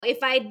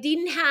If I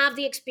didn't have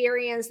the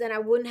experience, then I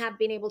wouldn't have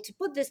been able to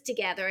put this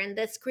together. And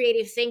this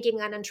creative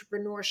thinking and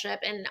entrepreneurship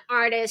and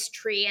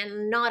artistry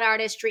and not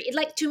artistry.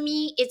 Like, to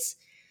me, it's,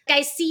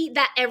 I see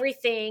that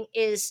everything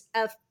is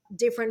a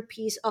different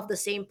piece of the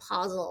same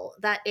puzzle.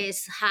 That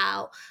is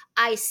how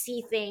I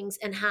see things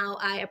and how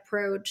I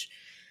approach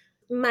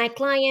my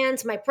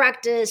clients, my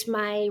practice,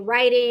 my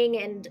writing,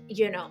 and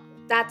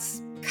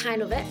that's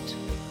kind of it.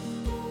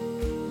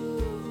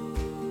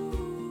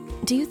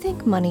 Do you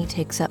think money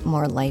takes up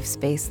more life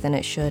space than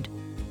it should?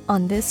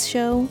 On this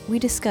show, we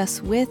discuss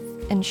with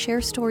and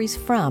share stories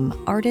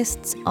from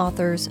artists,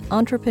 authors,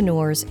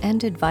 entrepreneurs,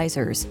 and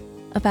advisors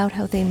about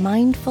how they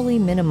mindfully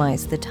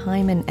minimize the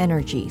time and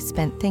energy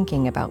spent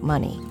thinking about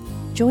money.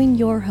 Join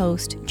your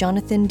host,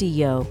 Jonathan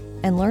Dio,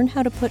 and learn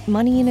how to put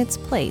money in its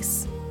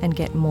place and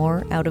get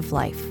more out of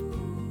life.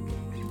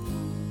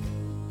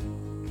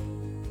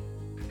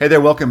 Hey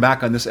there, welcome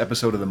back on this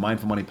episode of the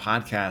Mindful Money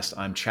Podcast.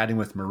 I'm chatting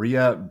with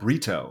Maria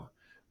Brito.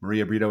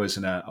 Maria Brito is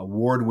an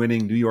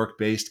award-winning New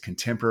York-based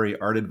contemporary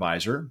art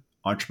advisor,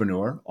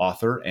 entrepreneur,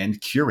 author, and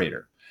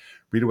curator.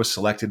 Brito was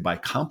selected by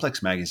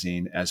Complex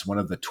Magazine as one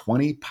of the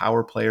 20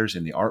 power players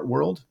in the art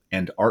world,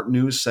 and Art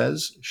News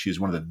says she is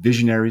one of the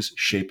visionaries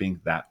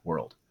shaping that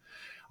world.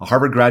 A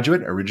Harvard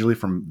graduate, originally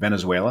from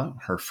Venezuela,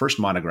 her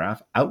first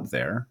monograph, Out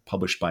There,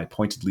 published by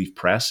Pointed Leaf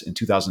Press in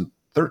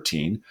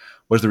 2013,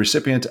 was the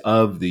recipient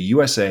of the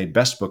USA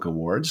Best Book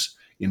Awards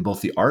in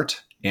both the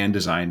art and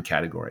design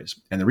categories.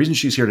 And the reason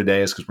she's here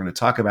today is because we're going to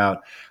talk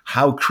about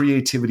how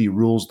creativity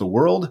rules the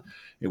world.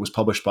 It was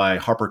published by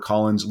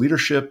HarperCollins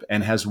Leadership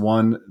and has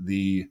won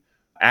the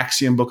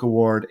Axiom Book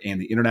Award and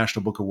the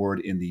International Book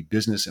Award in the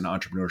business and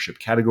entrepreneurship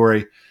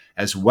category,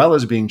 as well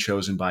as being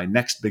chosen by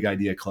Next Big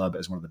Idea Club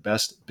as one of the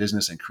best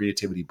business and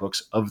creativity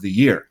books of the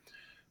year.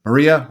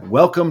 Maria,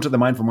 welcome to the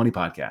Mindful Money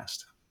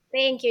Podcast.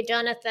 Thank you,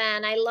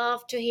 Jonathan. I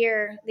love to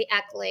hear the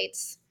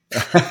accolades.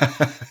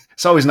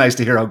 It's always nice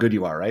to hear how good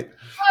you are, right?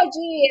 Oh,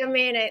 gee, I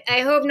mean,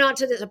 I hope not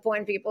to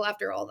disappoint people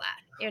after all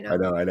that,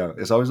 I know.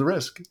 It's always a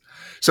risk.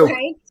 So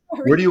right?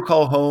 Where do you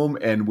call home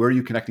and where are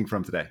you connecting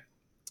from today?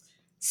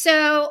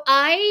 So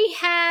I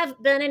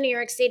have been in New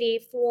York City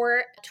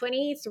for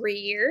 23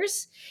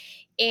 years.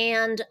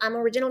 And I'm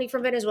originally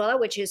from Venezuela,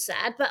 which is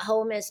sad, but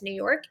home is New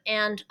York.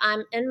 And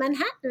I'm in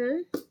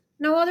Manhattan.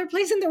 No other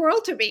place in the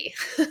world to be.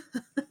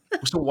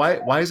 So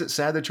why is it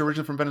sad that you're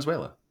originally from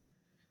Venezuela?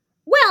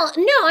 Well,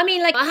 no, I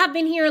mean, like, I have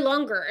been here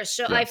longer,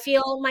 so Yeah. I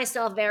feel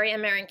myself very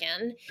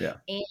American. Yeah.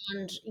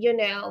 And,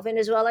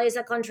 Venezuela is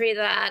a country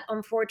that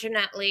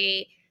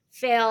unfortunately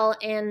fell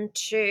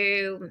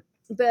into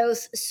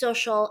both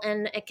social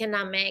and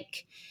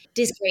economic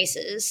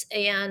disgraces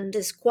and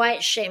is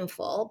quite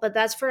shameful, but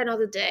that's for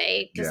another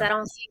day because Yeah. I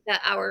don't think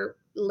that our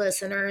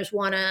listeners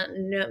want to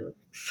know,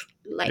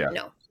 Yeah.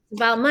 no,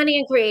 about money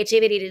and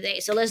creativity today.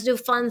 So let's do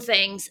fun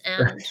things.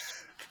 And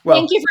Well,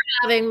 thank you for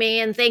having me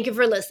and thank you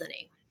for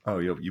listening. Oh,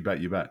 you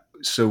bet.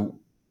 So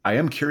I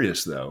am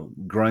curious, though,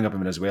 growing up in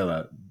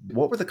Venezuela,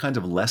 what were the kinds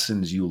of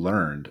lessons you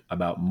learned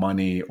about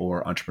money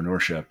or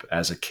entrepreneurship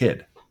as a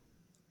kid?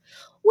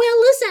 Well,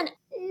 listen,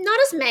 not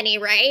as many,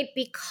 right?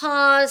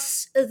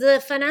 Because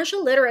the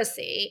financial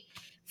literacy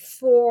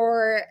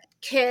for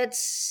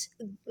kids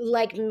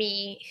like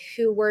me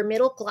who were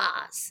middle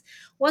class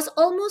was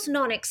almost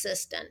non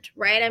existent,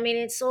 right? I mean,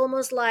 it's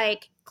almost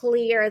like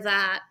clear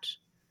that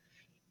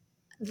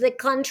the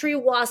country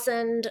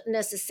wasn't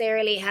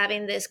necessarily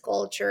having this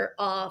culture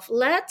of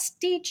let's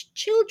teach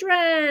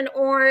children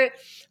or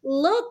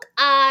look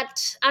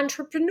at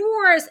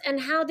entrepreneurs and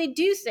how they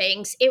do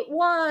things. It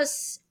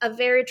was a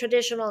very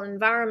traditional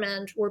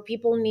environment where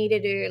people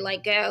needed to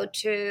like go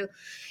to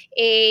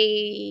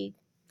a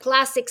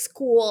classic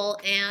school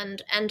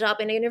and end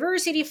up in a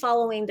university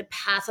following the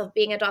path of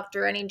being a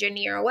doctor, an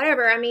engineer, or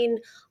whatever. I mean,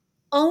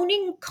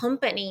 owning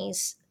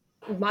companies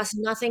was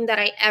nothing that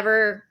I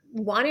ever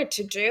wanted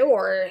to do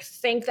or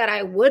think that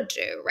I would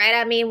do, right?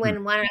 I mean,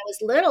 when I was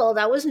little,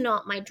 that was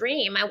not my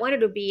dream. I wanted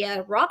to be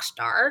a rock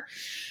star.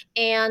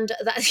 And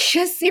that's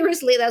just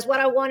seriously, that's what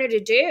I wanted to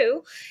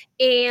do.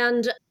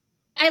 And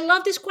I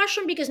love this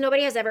question because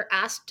nobody has ever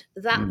asked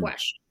that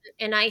question.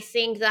 And I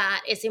think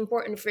that it's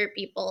important for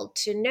people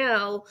to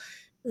know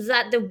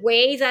that the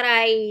way that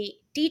I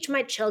teach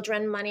my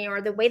children money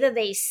or the way that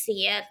they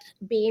see it,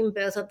 being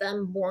both of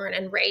them born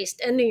and raised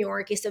in New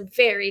York, is a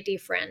very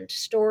different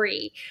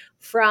story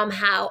from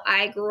how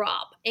I grew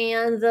up.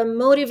 And the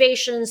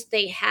motivations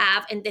they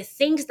have and the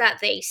things that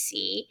they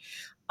see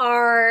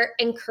are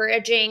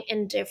encouraging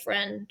and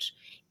different.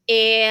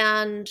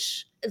 And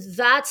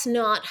that's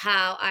not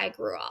how I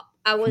grew up.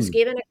 I was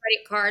given a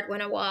credit card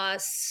when I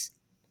was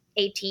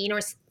 18 or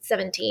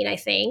 17, I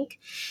think.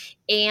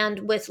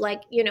 And with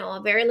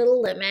a very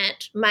little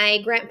limit.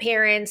 My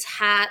grandparents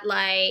had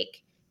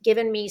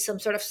given me some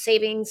sort of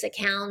savings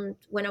account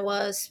when I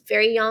was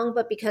very young,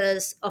 but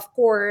because of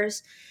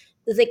course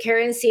the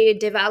currency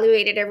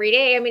devaluated every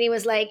day. I mean, it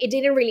was like, it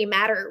didn't really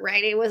matter,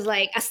 right? It was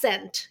like a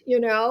cent.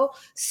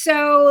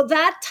 So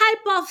that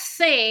type of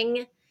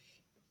thing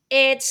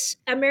It's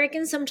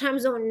Americans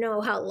sometimes don't know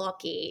how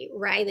lucky,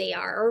 right, they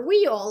are, or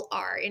we all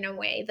are in a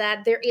way,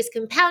 that there is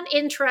compound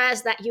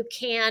interest, that you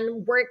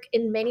can work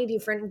in many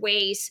different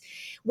ways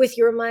with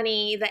your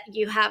money, that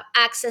you have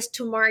access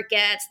to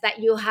markets, that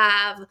you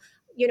have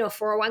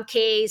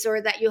 401ks,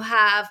 or that you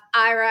have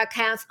IRA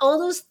accounts. All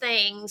those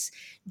things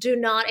do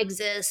not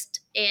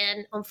exist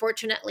in,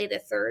 unfortunately, the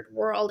third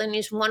world, and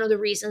is one of the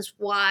reasons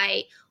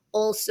why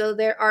also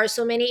there are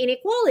so many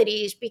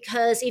inequalities,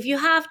 because if you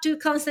have to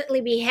constantly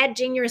be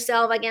hedging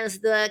yourself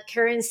against the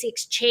currency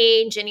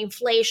exchange and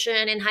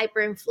inflation and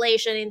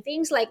hyperinflation and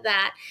things like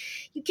that,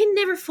 you can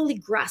never fully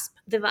grasp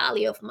the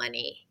value of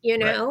money,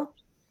 Right.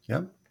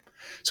 Yep.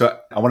 So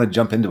I want to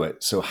jump into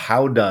it. So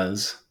how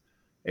does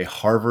a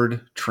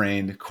Harvard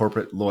trained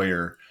corporate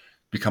lawyer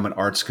become an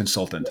arts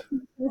consultant?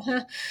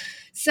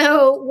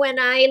 So when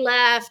I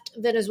left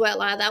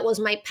Venezuela, that was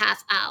my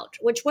path out,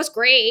 which was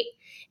great.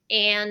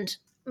 And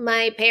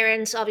my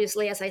parents,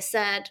 obviously, as I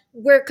said,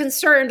 were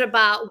concerned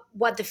about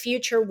what the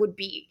future would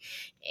be.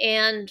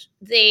 And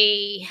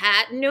they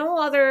had no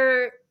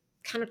other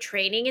kind of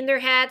training in their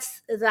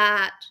heads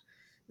that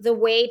the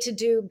way to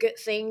do good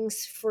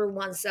things for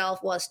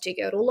oneself was to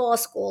go to law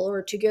school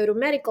or to go to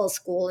medical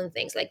school and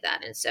things like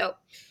that. And so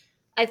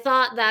I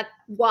thought that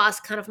was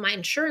kind of my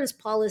insurance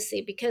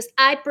policy, because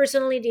I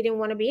personally didn't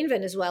want to be in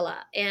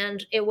Venezuela.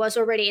 And it was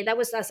already, that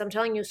was, as I'm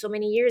telling you, so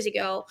many years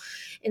ago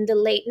in the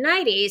late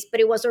 90s, but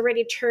it was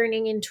already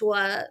turning into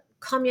a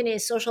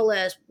communist,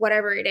 socialist,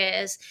 whatever it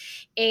is.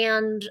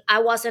 And I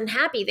wasn't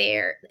happy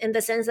there, in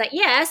the sense that,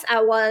 yes,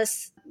 I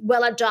was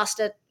well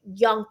adjusted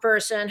young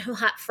person who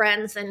had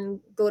friends and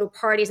go to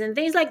parties and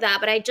things like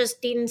that, but I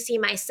just didn't see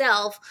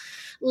myself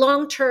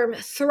long term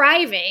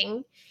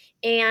thriving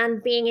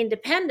and being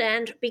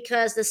independent,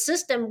 because the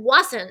system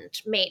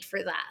wasn't made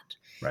for that.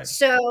 Right.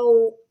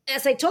 So,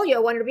 as I told you, I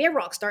wanted to be a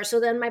rock star.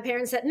 So then my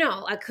parents said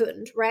no, I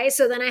couldn't, right?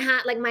 So then I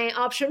had, like, my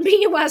option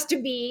B was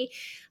to be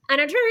an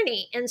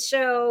attorney. And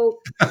so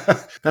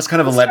That's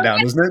kind of a so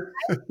letdown, isn't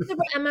it?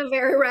 I'm a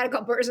very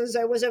radical person,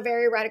 so it was a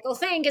very radical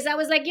thing, because I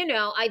was like,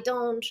 I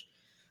don't,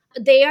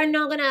 they are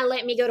not going to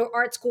let me go to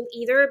art school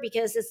either,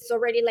 because it's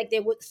already like they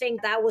would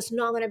think that was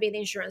not going to be the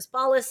insurance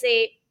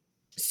policy.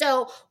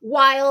 So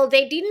while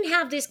they didn't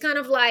have this kind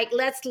of like,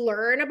 let's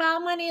learn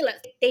about money,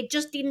 they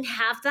just didn't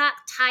have that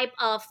type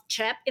of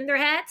chip in their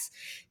heads.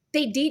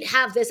 They did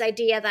have this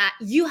idea that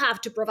you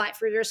have to provide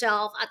for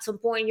yourself at some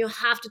point, you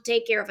have to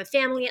take care of a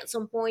family at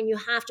some point, you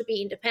have to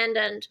be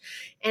independent,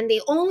 and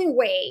the only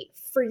way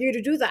for you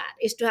to do that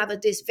is to have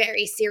this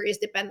very serious,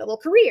 dependable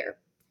career.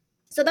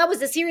 So that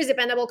was the serious,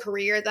 dependable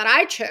career that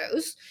I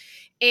chose.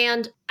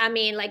 And I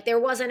mean, like, there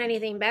wasn't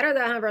anything better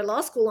than Harvard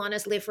Law School,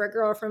 honestly, for a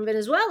girl from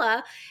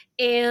Venezuela.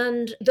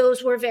 And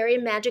those were very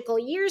magical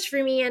years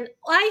for me. And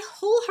I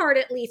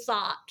wholeheartedly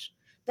thought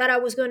that I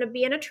was going to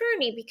be an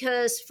attorney,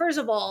 because, first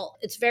of all,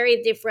 it's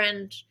very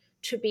different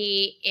to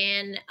be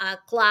in a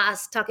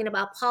class talking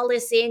about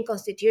policy and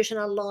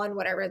constitutional law and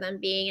whatever than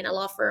being in a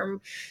law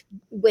firm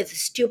with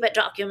stupid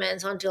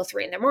documents until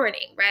 3 in the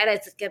morning, right?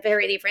 It's a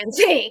very different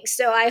thing.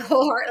 So I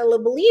wholeheartedly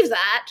believe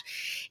that.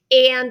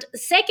 And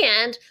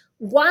second,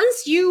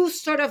 once you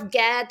sort of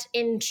get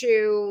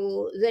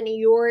into the New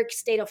York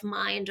state of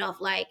mind of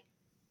like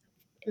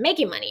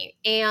making money,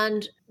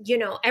 and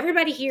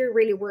everybody here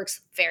really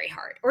works very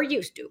hard, or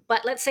used to,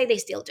 but let's say they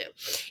still do,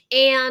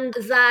 and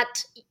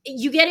that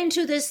you get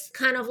into this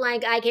kind of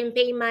like, I can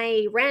pay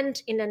my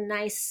rent in a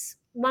nice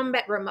 1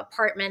 bedroom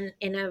apartment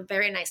in a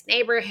very nice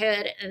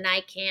neighborhood, and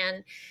I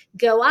can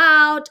go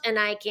out and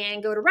I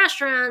can go to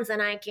restaurants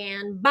and I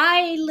can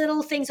buy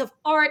little things of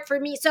art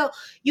for me. So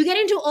you get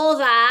into all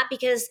that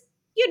because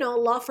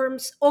law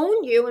firms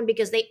own you, and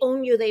because they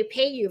own you, they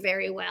pay you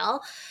very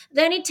well.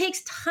 Then it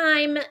takes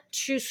time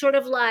to sort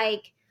of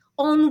like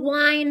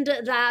unwind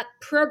that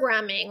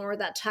programming, or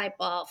that type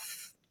of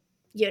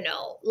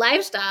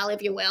lifestyle,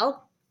 if you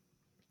will.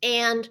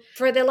 And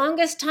for the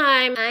longest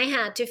time I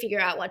had to figure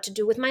out what to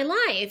do with my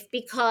life,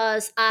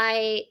 because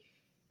I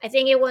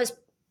think it was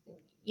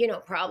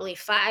probably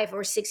 5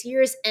 or 6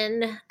 years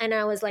in, and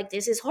I was like,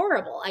 this is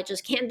horrible. I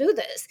just can't do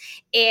this.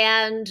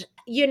 And,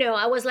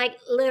 I was like,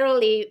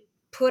 literally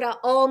put out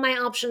all my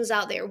options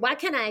out there. What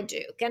can I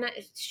do?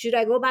 Should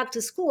I go back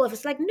to school? If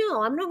it's like,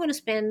 no, I'm not going to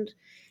spend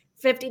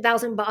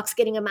 $50,000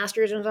 getting a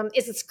master's or something.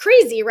 It's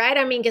crazy, right?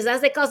 I mean, because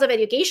that's the cost of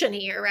education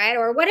here, right?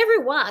 Or whatever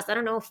it was. I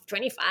don't know,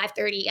 25,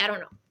 30, I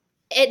don't know.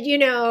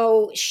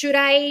 And, should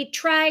I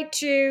try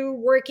to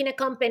work in a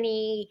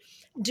company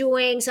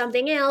doing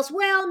something else?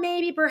 Well,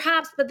 maybe,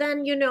 perhaps, but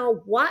then,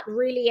 what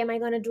really am I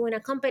going to do in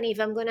a company if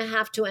I'm going to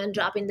have to end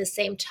up in the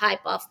same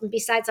type of,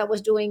 besides I was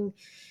doing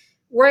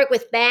work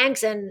with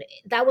banks, and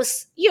that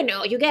was, you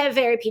get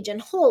very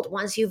pigeonholed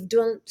once you've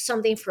done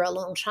something for a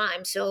long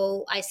time.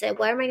 So I said,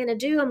 what am I going to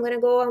do? I'm going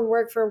to go and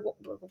work for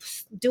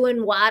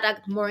doing what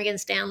at Morgan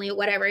Stanley or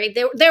whatever.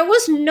 There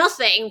was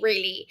nothing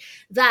really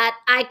that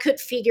I could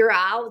figure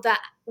out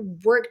that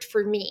worked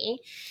for me.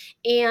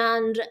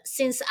 And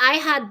since I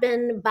had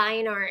been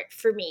buying art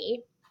for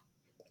me,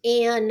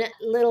 and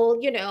little,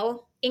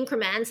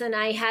 increments, and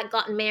I had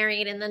gotten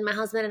married, and then my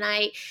husband and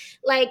I,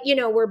 like,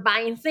 were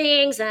buying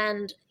things,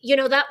 and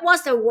that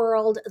was a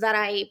world that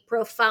I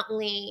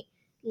profoundly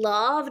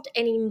loved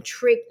and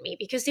intrigued me,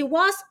 because it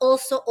was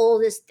also all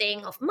this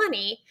thing of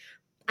money.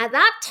 At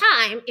that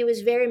time, it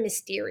was very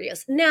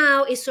mysterious.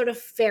 Now it's sort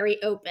of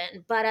very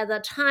open, but at the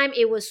time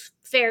it was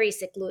very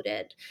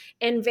secluded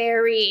and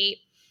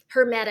very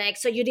hermetic,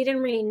 so you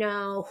didn't really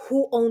know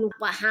who owned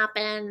what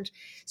happened.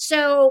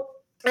 So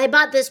I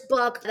bought this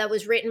book that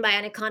was written by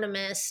an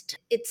economist.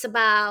 It's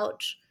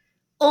about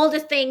all the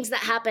things that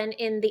happen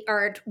in the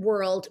art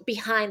world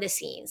behind the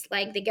scenes,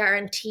 like the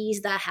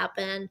guarantees that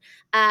happen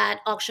at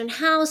auction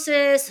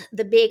houses,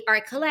 the big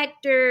art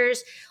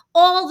collectors,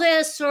 all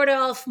this sort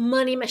of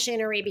money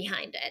machinery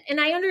behind it.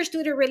 And I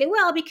understood it really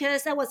well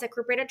because I was a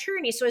corporate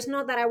attorney. So it's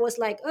not that I was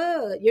like,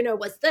 oh,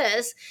 what's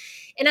this?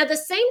 And at the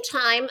same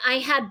time, I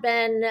had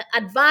been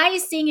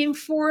advising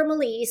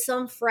informally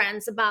some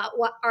friends about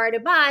what art to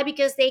buy,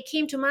 because they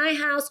came to my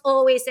house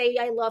always say,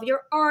 I love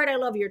your art, I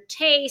love your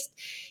taste,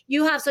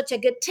 you have such a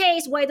good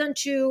taste, why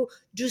don't you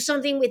do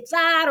something with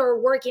that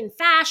or work in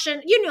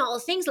fashion,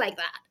 things like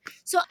that.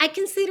 So I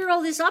consider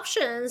all these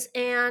options,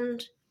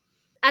 and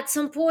at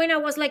some point I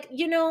was like,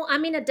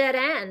 I'm in a dead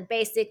end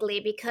basically,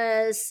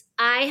 because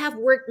I have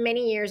worked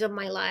many years of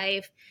my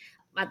life.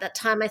 At that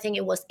time, I think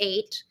it was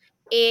 8.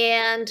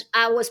 And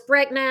I was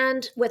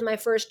pregnant with my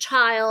first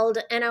child,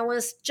 and I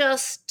was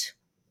just,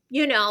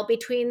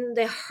 between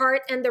the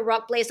heart and the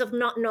rock place of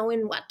not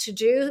knowing what to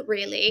do,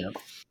 really. Yep.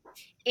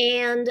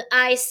 And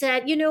I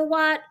said, you know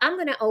what? I'm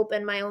going to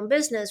open my own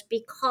business,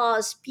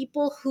 because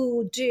people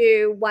who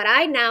do what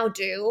I now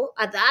do,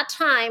 at that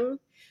time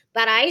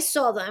that I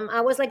saw them,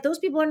 I was like, those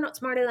people are not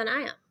smarter than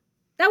I am.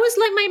 That was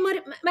like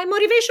my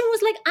motivation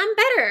was like, I'm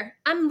better.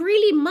 I'm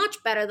really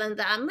much better than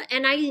them.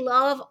 And I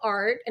love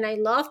art and I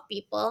love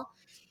people.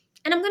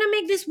 And I'm going to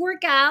make this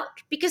work out,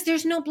 because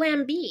there's no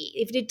plan B.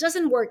 If it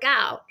doesn't work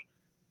out,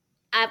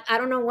 I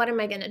don't know what am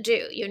I going to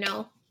do.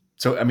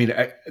 So, I mean,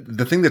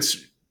 the thing that's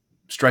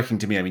striking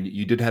to me, I mean,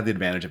 you did have the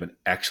advantage of an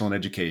excellent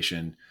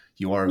education.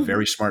 You are a Mhm.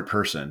 very smart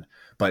person,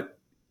 but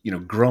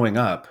growing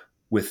up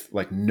with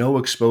like no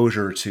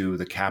exposure to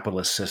the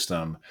capitalist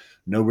system,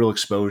 no real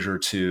exposure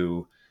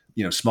to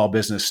small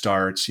business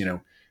starts,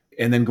 and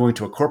then going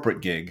to a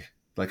corporate gig,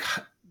 like,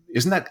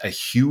 isn't that a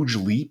huge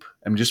leap?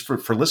 I mean, just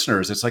for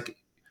listeners, it's like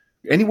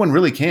anyone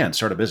really can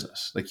start a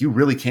business. Like, you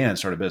really can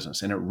start a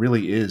business, and it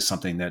really is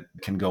something that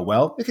can go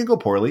well. It can go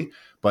poorly,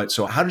 but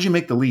so how did you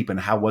make the leap,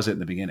 and how was it in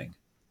the beginning?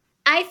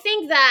 I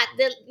think that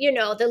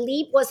the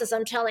leap was, as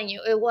I'm telling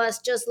you, it was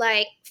just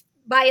like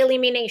by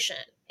elimination.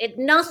 It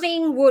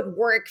Nothing would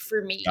work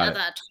for me Got at it.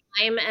 that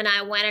time, and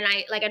I went and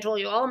like I told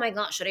you, oh my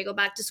god, should I go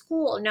back to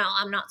school? No,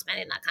 I'm not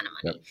spending that kind of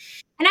Yep. money.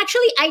 And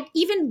actually, I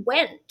even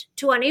went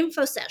to an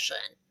info session,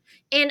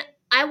 and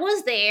I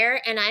was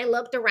there, and I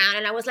looked around,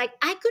 and I was like,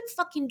 I could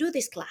fucking do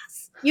this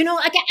class.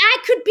 Like I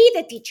could be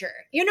the teacher.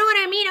 You know what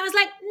I mean? I was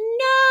like,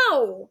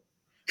 no.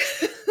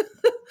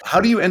 How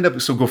do you end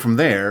up? So go from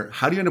there.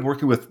 How do you end up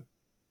working with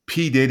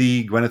P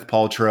Diddy, Gwyneth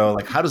Paltrow?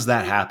 Like, how does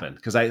that happen?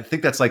 Because I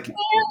think that's like,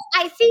 Well,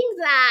 I think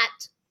that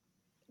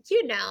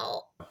you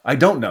know I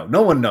don't know.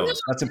 No one no,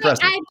 knows. That's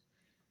impressive.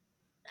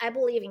 I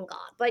believe in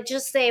God, but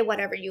just say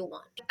whatever you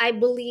want. I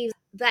believe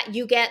that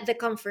you get the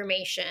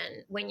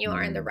confirmation when you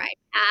are in the Mm, right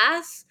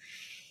path.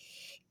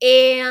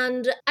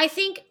 And I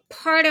think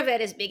part of it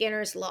is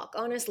beginner's luck,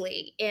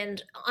 honestly.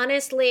 And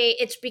honestly,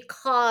 it's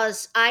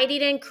because I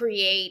didn't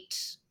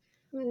create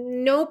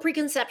no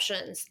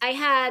preconceptions. I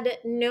had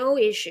no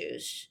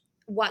issues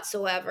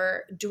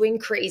whatsoever doing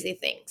crazy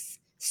things.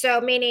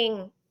 So,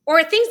 meaning,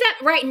 or things that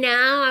right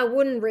now I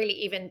wouldn't really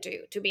even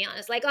do, to be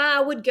honest. Like, I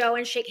would go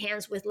and shake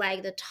hands with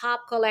like the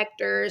top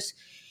collectors,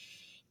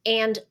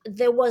 and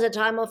there was a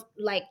time of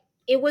like,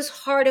 it was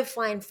hard to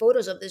find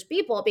photos of these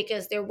people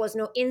because there was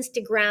no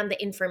Instagram.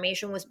 The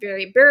information was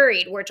very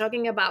buried. We're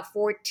talking about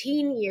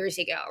 14 years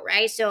ago,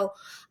 right? So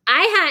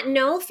I had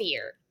no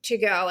fear to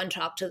go and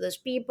talk to those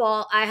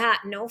people. I had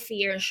no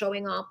fear in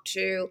showing up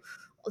to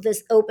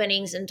these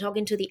openings and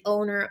talking to the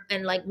owner.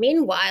 And like,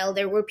 meanwhile,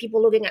 there were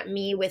people looking at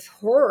me with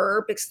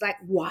horror because, like,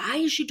 why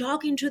is she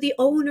talking to the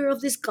owner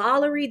of this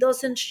gallery?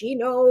 Doesn't she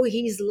know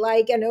he's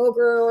like an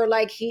ogre, or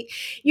like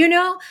you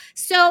know?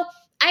 So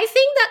I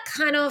think that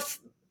kind of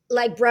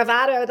like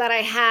bravado that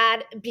I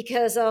had,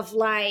 because of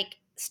like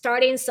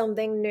starting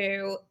something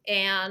new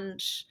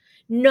and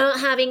not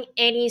having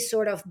any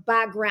sort of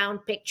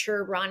background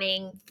picture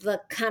running the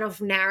kind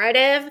of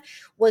narrative,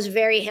 was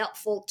very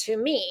helpful to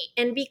me.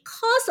 And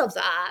because of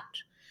that,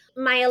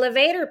 my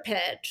elevator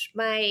pitch,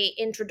 my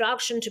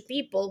introduction to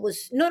people,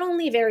 was not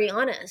only very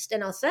honest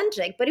and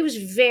authentic, but it was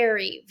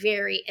very,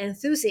 very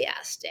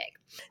enthusiastic.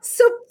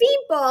 So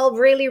people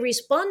really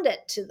responded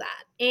to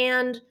that.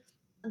 And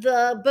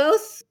the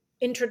both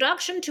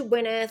introduction to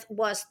Gwyneth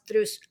was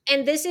through,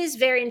 and this is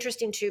very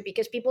interesting too,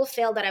 because people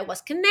felt that I was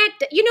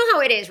connected. You know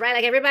how it is, right?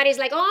 Like, everybody's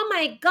like, oh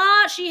my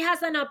God, she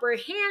has an upper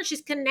hand.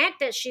 She's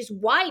connected. She's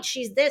white.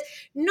 She's this.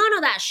 None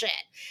of that shit.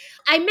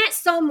 I met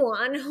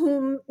someone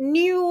who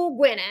knew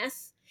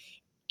Gwyneth,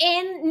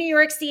 in New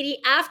York City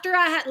after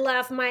I had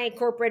left my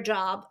corporate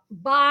job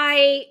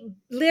by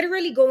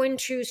literally going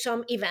to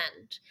some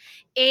event.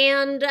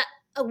 And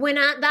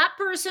that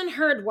person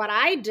heard what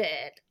I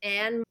did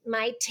and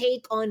my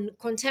take on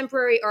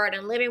contemporary art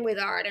and living with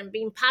art and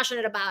being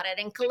passionate about it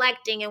and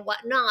collecting and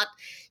whatnot,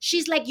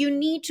 she's like, you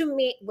need to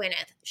meet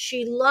Gwyneth.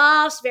 She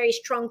loves very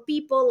strong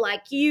people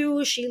like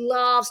you. She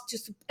loves to,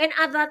 and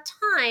at that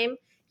time,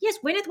 yes,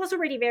 Gwyneth was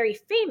already very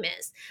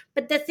famous,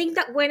 but the thing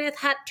that Gwyneth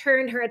had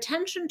turned her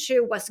attention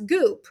to was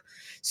Goop.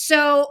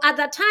 So at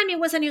that time, it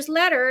was a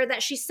newsletter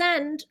that she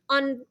sent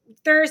on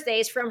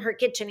Thursdays from her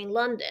kitchen in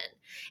London.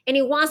 And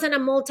it wasn't a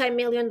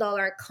multi-million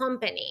dollar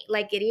company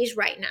like it is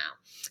right now.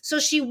 So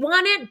she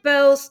wanted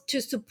both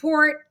to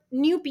support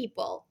new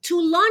people to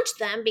launch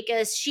them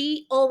because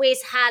she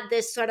always had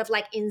this sort of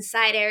like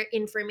insider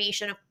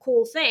information of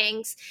cool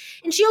things.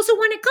 And she also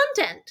wanted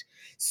content.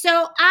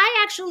 So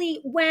I actually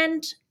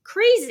went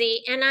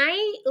crazy and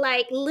I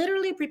like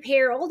literally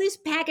prepare all this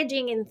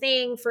packaging and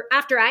thing for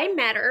after I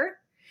met her.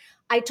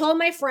 I told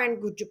my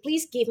friend, would you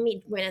please give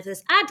me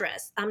Gwyneth's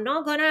address? I'm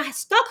not gonna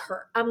stalk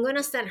her. I'm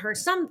gonna send her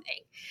something.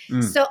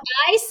 Mm. So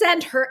I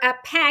sent her a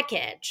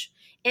package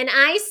and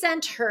I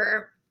sent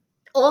her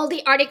all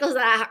the articles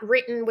that I had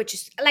written, which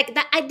is like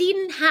that I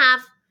didn't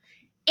have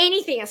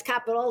anything as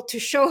capital to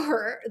show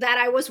her that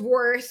I was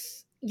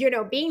worth,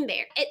 being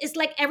there. It's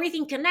like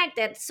everything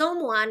connected.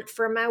 Someone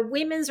from a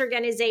women's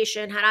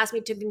organization had asked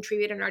me to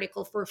contribute an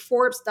article for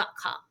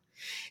Forbes.com.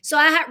 So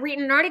I had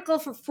written an article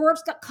for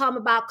Forbes.com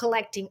about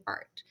collecting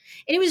art.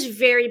 And it was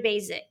very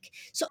basic.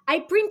 So I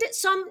printed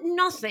some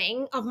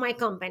nothing of my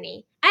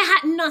company. I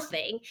had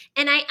nothing.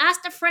 And I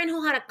asked a friend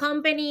who had a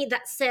company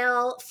that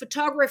sell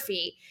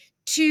photography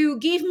to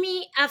give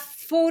me a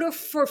photo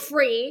for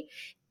free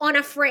on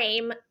a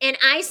frame. And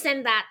I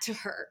sent that to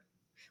her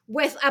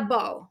with a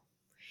bow.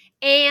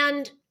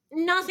 And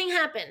nothing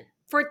happened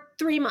for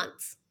 3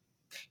 months.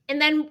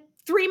 And then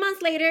 3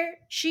 months later,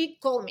 she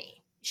called me.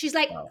 She's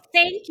like, Wow.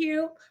 thank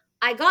you.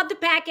 I got the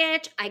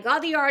package. I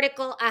got the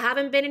article. I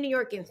haven't been in New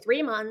York in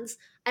 3 months.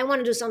 I want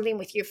to do something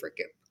with you for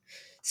Goop.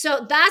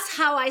 So that's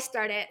how I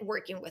started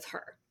working with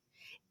her.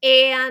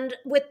 And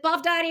with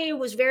Puff Daddy, it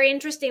was very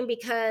interesting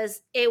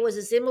because it was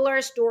a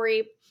similar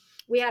story.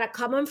 We had a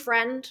common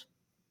friend.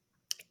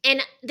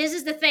 And this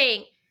is the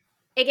thing.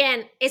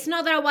 Again, it's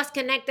not that I was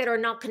connected or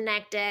not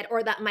connected,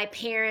 or that my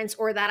parents,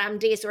 or that I'm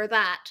this or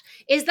that.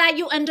 Is that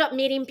you end up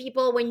meeting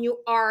people when you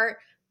are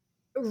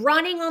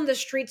running on the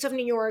streets of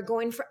New York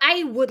going for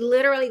I would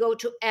literally go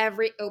to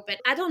every open.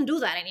 I don't do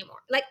that anymore.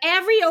 Like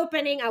every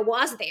opening I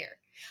was there.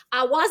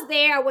 I was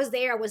there, I was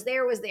there, I was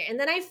there, I was there. And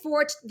then I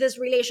forged this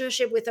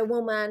relationship with a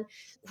woman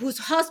whose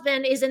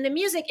husband is in the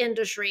music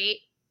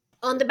industry,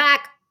 on the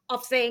back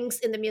of things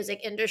in the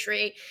music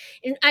industry.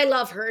 And I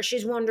love her.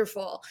 She's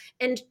wonderful.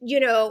 And,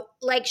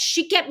 like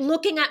she kept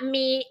looking at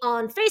me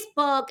on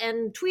Facebook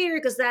and Twitter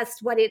because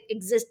that's what it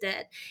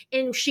existed.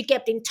 And she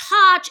kept in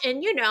touch.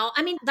 And,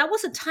 that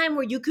was a time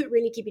where you could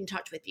really keep in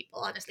touch with people,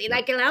 honestly. Yeah.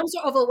 Like, and I'm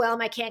so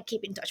overwhelmed, I can't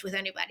keep in touch with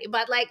anybody.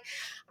 But like,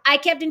 I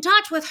kept in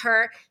touch with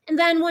her. And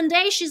then one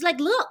day she's like,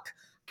 look,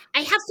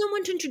 I have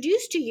someone to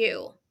introduce to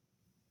you.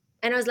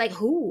 And I was like,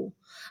 who?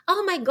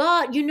 Oh my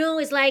God,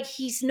 it's like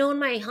he's known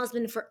my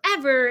husband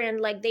forever and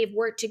like they've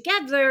worked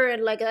together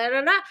and like, da,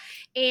 da, da,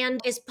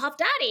 and it's Puff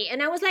Daddy.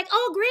 And I was like,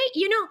 oh,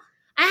 great.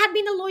 I have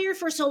been a lawyer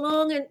for so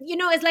long. And,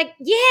 it's like,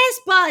 yes,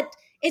 but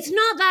it's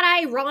not that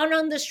I run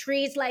on the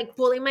streets like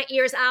pulling my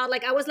ears out.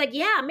 Like, I was like,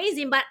 yeah,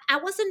 amazing. But I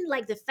wasn't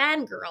like the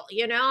fangirl,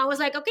 I was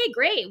like, okay,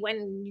 great.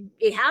 When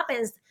it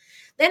happens.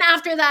 Then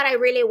after that, I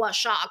really was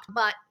shocked.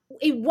 But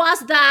it was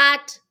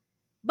that.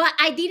 But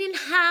I didn't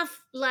have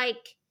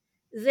like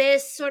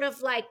this sort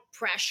of like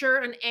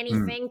pressure on Mm.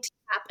 anything to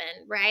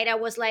happen, right? I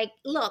was like,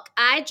 look,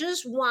 I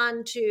just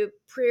want to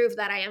prove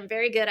that I am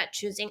very good at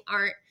choosing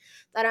art,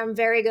 that I'm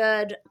very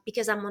good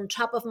because I'm on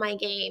top of my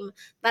game,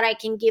 that I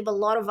can give a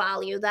lot of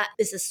value, that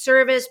this is a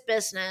service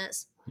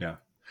business. Yeah.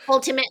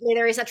 Ultimately,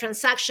 there is a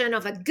transaction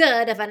of a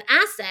good, of an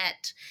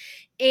asset.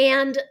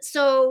 And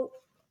so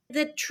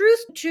the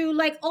truth to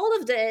like all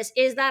of this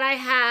is that I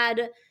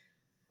had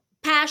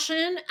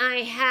passion, I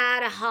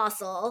had a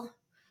hustle,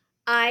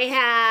 I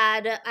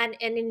had an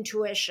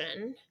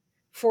intuition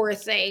for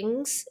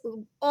things,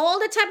 all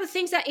the type of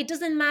things that it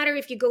doesn't matter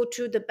if you go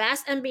to the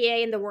best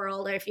MBA in the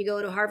world or if you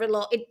go to Harvard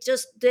Law,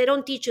 they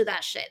don't teach you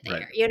that shit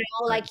Right. there.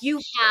 Right. Like you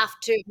have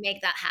to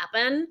make that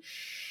happen.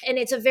 And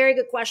it's a very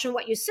good question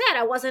what you said.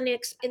 I wasn't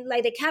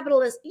like the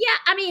capitalist. Yeah,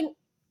 I mean,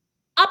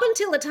 up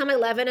until the time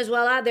 11 as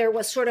well, there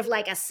was sort of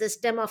like a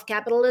system of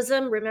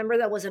capitalism. Remember,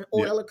 that was an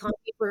Yep. oil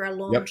economy for a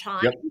long Yep.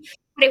 time, Yep.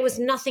 but it was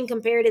nothing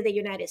compared to the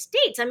United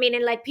States. I mean,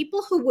 and like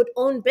people who would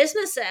own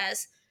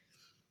businesses,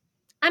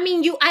 I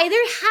mean, you either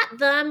had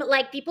them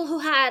like people who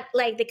had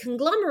like the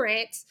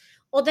conglomerates,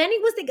 or then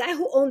it was the guy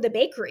who owned the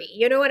bakery.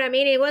 You know what I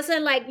mean? It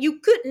wasn't like you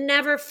could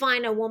never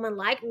find a woman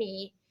like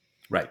me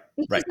Right.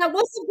 because Right. that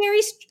wasn't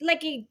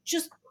like it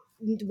just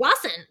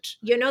wasn't,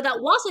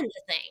 that wasn't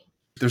the thing.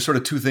 There's sort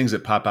of two things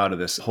that pop out of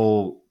this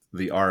whole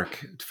the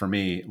arc for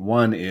me.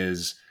 One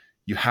is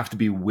you have to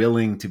be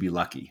willing to be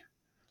lucky.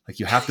 Like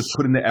you have to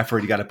put in the effort,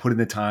 you got to put in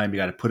the time, you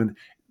got to put in,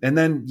 and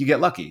then you get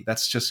lucky.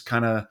 That's just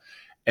kind of,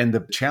 and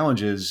the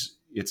challenge is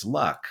it's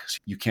luck.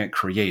 You can't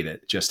create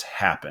it. It just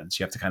happens.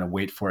 You have to kind of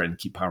wait for it and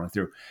keep powering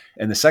through.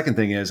 And the second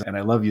thing is, and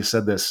I love you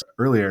said this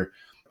earlier,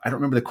 I don't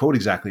remember the quote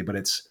exactly, but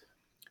it's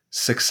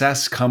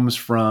success comes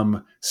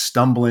from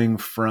stumbling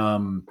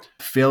from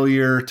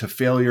failure to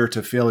failure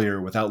to failure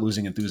without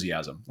losing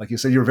enthusiasm. Like you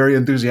said, you're very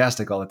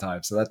enthusiastic all the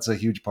time. So that's a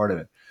huge part of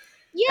it. At,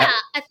 Yeah,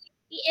 I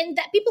think, and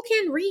that people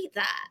can read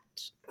that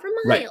for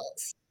right.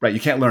 miles. Right. You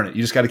can't learn it.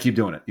 You just got to keep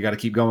doing it. You got to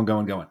keep going,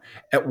 going, going.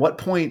 At what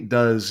point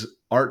does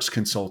arts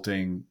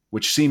consulting,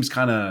 which seems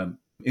kind of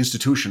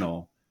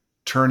institutional,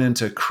 turn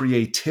into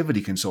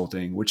creativity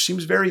consulting, which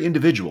seems very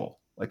individual?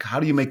 Like, how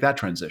do you make that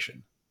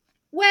transition?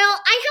 Well,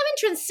 I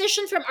haven't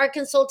transitioned from art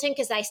consulting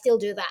because I still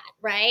do that,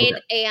 right?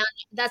 Okay. And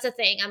that's the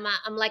thing.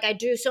 I'm like I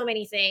do so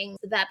many things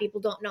that people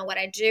don't know what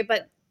I do,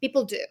 but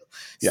people do.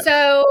 Yeah.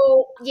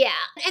 So yeah,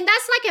 and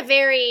that's like a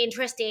very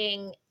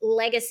interesting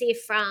legacy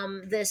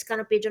from this kind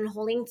of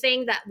pigeonholing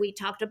thing that we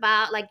talked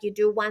about. Like you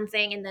do one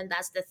thing and then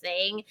that's the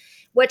thing,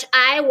 which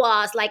I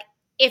was like,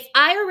 if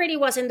I already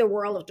was in the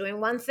world of doing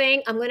one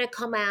thing, I'm going to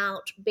come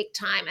out big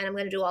time and I'm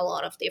going to do a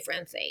lot of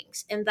different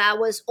things. And that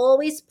was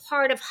always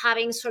part of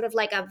having sort of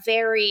like a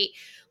very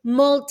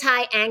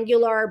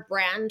multi-angular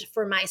brand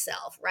for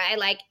myself, right?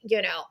 Like,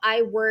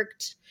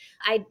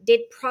 I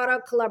did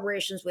product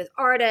collaborations with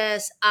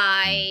artists.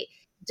 I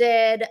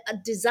did a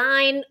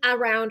design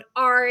around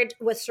art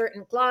with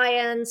certain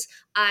clients.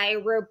 I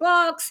wrote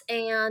books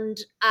and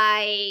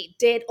I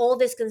did all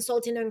this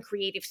consulting on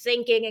creative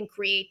thinking and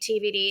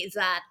creativity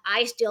that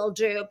I still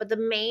do. But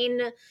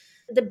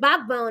the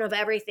backbone of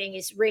everything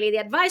is really the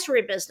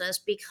advisory business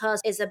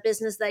because it's a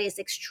business that is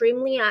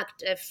extremely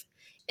active.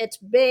 It's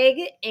big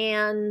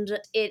and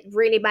it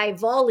really by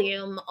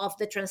volume of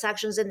the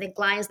transactions and the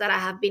clients that I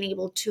have been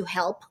able to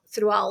help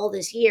throughout all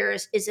these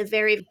years is a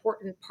very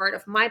important part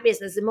of my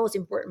business, the most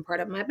important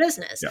part of my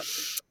business. Yeah.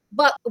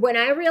 But when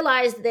I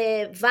realized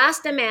the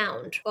vast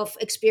amount of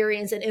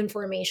experience and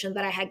information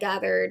that I had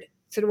gathered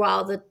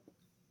throughout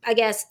I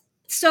guess,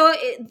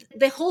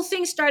 the whole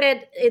thing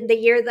started in the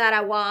year that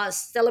I was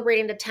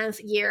celebrating the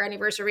 10th year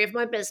anniversary of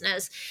my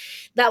business.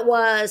 That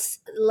was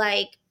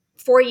like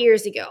 4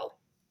 years ago.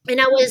 And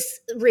I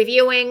was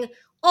reviewing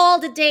all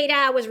the data.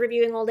 I was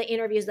reviewing all the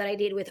interviews that I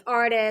did with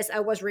artists. I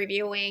was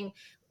reviewing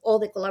all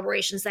the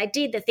collaborations I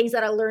did, the things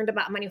that I learned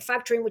about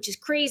manufacturing, which is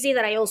crazy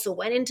that I also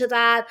went into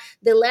that,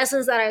 the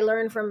lessons that I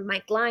learned from my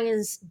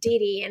clients,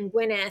 Didi and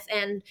Gwyneth,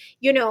 and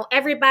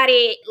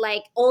everybody,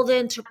 like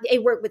I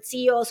work with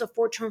CEOs of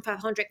Fortune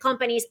 500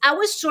 companies. I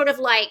was sort of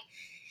like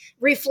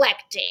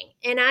reflecting.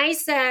 And I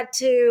said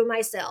to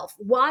myself,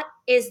 what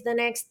is the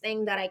next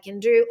thing that I can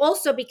do?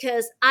 Also,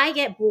 because I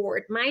get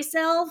bored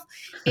myself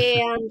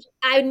and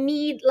I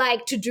need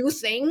like to do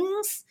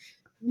things.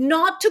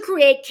 Not to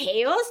create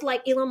chaos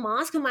like Elon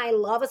Musk, whom I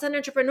love as an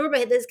entrepreneur,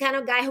 but this kind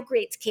of guy who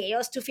creates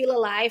chaos to feel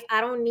alive.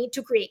 I don't need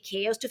to create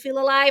chaos to feel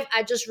alive.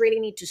 I just really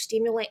need to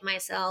stimulate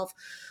myself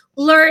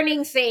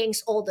learning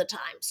things all the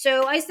time.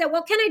 So I said,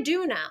 what can I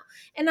do now?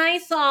 And I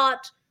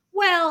thought,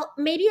 well,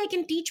 maybe I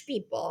can teach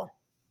people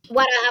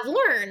what I have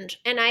learned,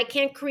 and I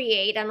can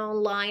create an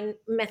online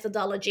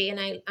methodology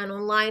and an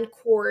online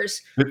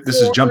course This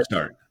is for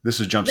Jumpstart. This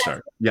is that's Jumpstart.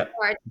 Yeah.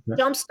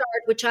 Okay.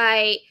 Jumpstart, which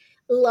I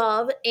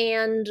love,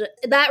 and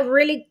that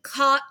really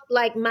caught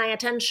like my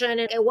attention.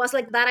 And it was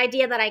like that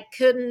idea that I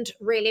couldn't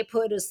really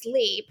put to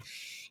sleep.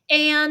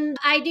 And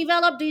I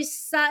developed this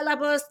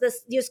syllabus,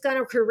 this kind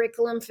of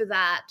curriculum for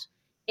that,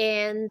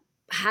 and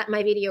had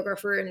my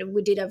videographer, and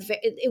we did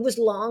it was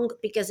long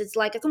because it's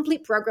like a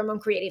complete program on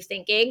creative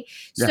thinking.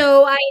 Yeah.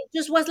 So I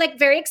just was like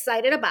very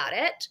excited about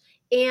it,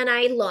 and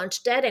I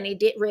launched it, and it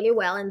did really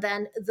well. And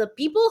then the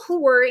people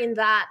who were in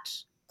that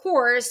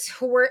course,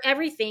 who were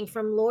everything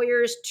from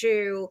lawyers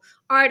to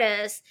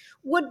artists,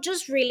 would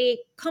just really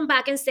come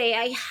back and say,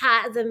 I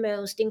had the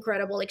most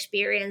incredible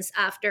experience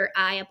after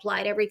I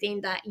applied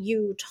everything that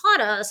you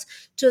taught us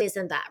to this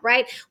and that,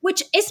 right?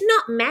 Which is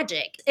not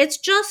magic. It's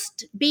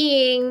just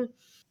being,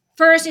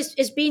 first,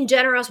 is being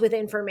generous with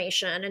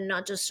information and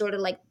not just sort of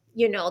like,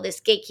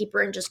 this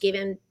gatekeeper and just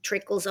giving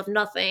trickles of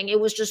nothing. It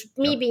was just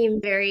me Yep. being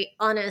very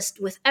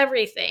honest with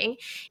everything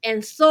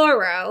and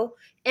thorough,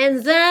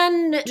 and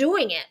then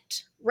doing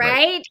it, Right.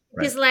 right? Right.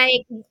 Because,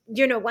 like,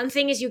 one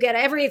thing is you get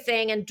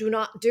everything and do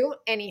not do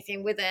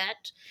anything with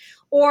it,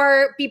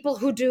 or people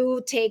who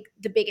do take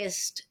the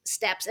biggest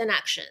steps and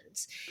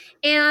actions.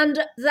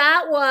 And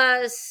that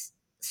was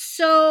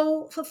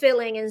so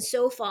fulfilling and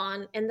so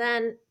fun. And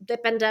then the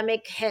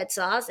pandemic hits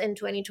us in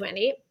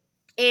 2020.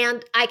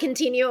 And I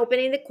continue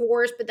opening the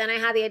course, but then I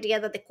had the idea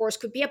that the course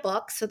could be a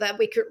book so that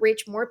we could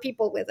reach more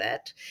people with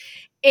it.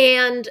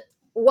 And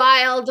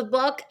while the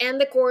book and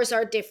the course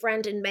are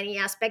different in many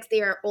aspects,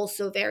 they are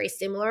also very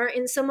similar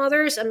in some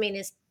others. I mean,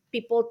 it's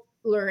people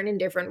learn in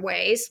different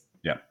ways.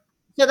 Yeah.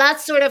 So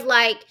that's sort of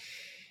like,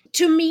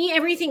 to me,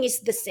 everything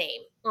is the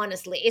same.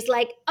 honestly. It's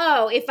like,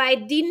 oh, if I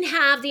didn't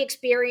have the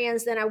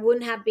experience, then I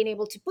wouldn't have been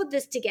able to put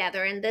this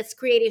together. And that's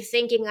creative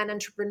thinking and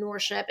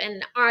entrepreneurship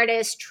and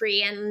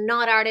artistry and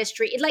not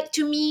artistry. It, like,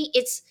 to me,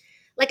 it's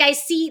like I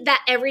see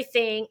that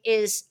everything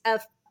is a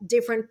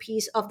different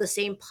piece of the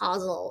same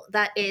puzzle.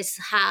 That is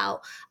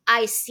how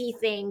I see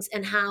things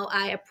and how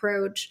I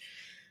approach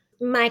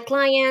my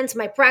clients,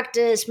 my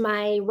practice,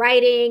 my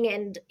writing,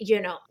 and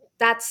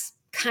that's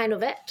kind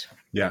of it.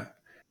 Yeah.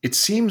 It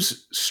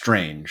seems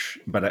strange,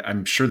 but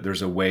I'm sure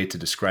there's a way to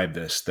describe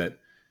this, that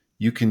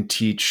you can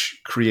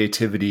teach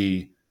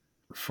creativity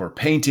for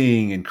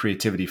painting and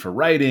creativity for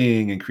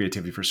writing and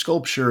creativity for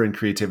sculpture and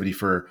creativity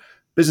for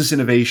business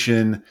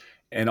innovation.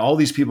 And all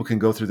these people can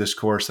go through this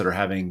course that are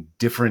having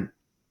different,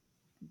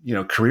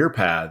 career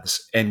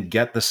paths and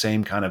get the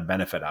same kind of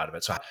benefit out of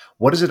it. So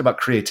what is it about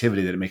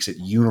creativity that makes it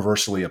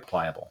universally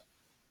applicable?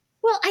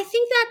 Well, I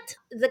think that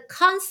the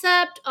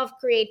concept of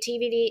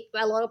creativity,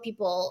 a lot of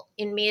people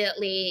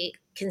immediately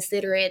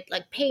consider it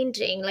like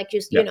painting, like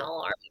just, Yep.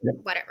 or Yep.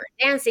 whatever,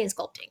 dancing,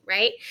 sculpting,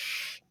 right?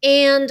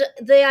 And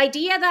the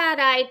idea that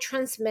I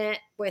transmit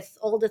with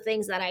all the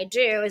things that I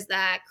do is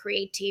that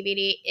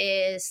creativity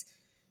is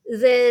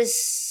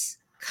this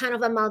kind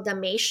of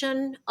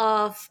amalgamation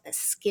of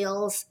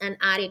skills and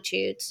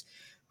attitudes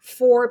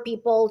for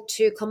people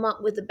to come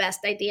up with the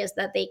best ideas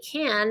that they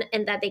can,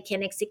 and that they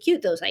can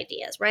execute those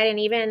ideas, right? And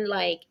even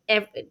like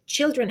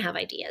children have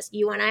ideas,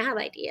 you and I have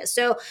ideas.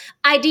 So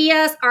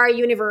ideas are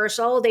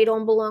universal. They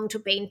don't belong to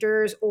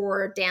painters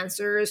or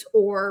dancers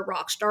or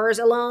rock stars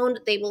alone.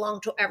 They belong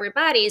to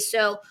everybody.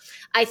 So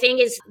I think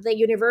it's the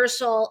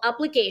universal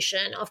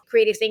application of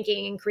creative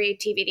thinking and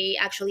creativity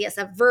actually as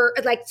a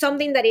verb, like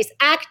something that is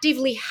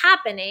actively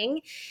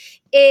happening,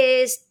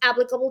 is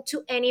applicable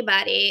to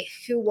anybody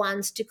who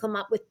wants to come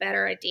up with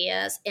better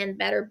ideas and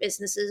better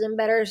businesses and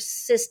better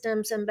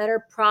systems and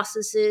better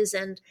processes,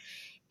 and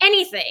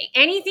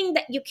anything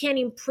that you can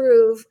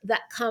improve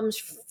that comes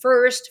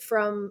first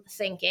from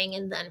thinking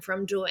and then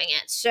from doing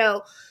it.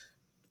 So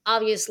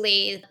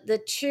obviously the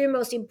two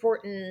most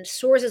important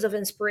sources of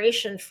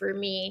inspiration for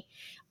me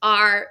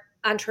are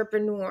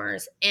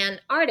entrepreneurs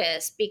and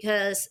artists,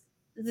 because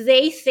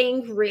they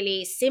think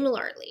really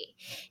similarly.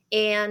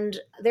 And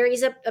there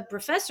is a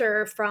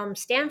professor from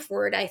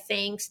Stanford, I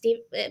think,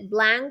 Stephen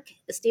Blank,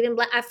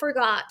 I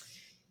forgot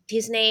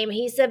his name.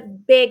 He's a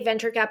big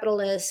venture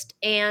capitalist,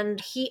 and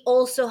he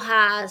also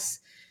has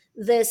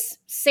this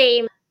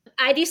same.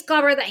 I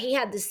discovered that he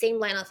had the same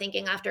line of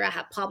thinking after I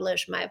had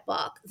published my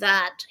book,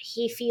 that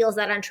he feels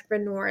that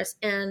entrepreneurs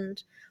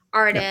and Yeah.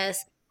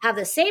 artists have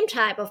the same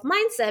type of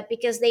mindset,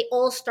 because they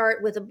all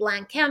start with a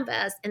blank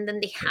canvas, and then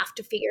they have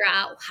to figure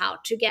out how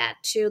to get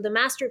to the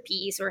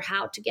masterpiece, or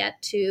how to get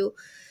to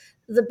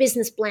the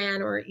business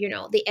plan, or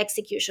the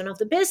execution of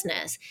the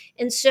business.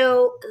 And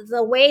so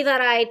the way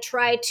that I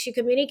try to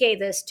communicate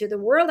this to the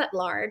world at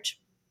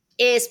large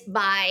is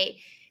by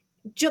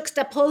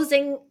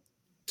juxtaposing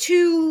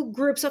two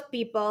groups of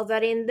people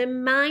that in the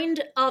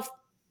mind of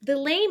the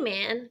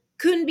layman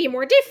couldn't be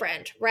more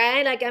different,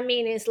 right? Like, I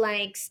mean, it's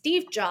like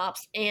Steve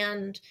Jobs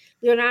and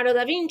Leonardo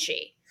da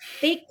Vinci.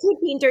 They could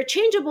be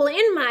interchangeable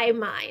in my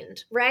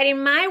mind, right?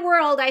 In my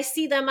world, I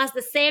see them as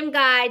the same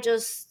guy,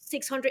 just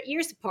 600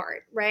 years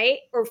apart, right?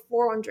 Or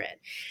 400.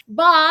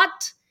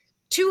 But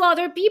to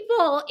other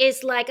people,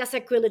 it's like a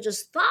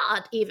sacrilegious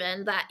thought,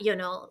 even, that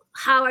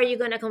how are you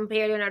going to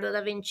compare Leonardo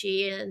da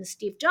Vinci and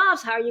Steve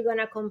Jobs? How are you going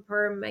to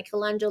compare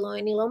Michelangelo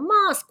and Elon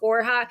Musk?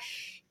 Or how?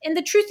 And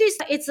the truth is,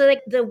 it's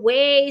like the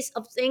ways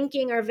of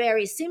thinking are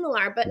very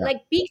similar, but Yeah.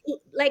 like big,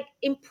 like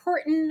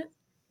important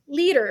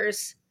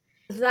leaders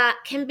that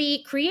can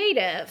be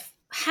creative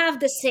have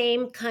the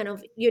same kind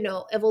of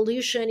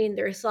evolution in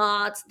their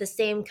thoughts, the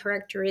same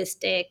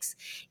characteristics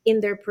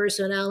in their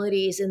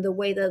personalities, in the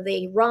way that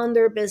they run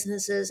their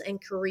businesses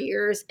and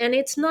careers. And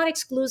it's not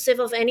exclusive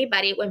of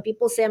anybody. When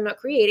people say I'm not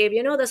creative,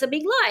 that's a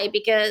big lie,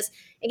 because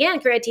again,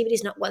 creativity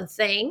is not one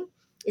thing.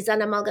 It's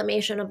an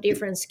amalgamation of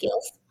different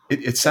skills. I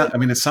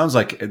mean, it sounds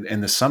like in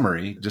the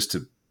summary, just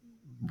to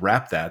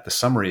wrap that, the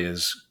summary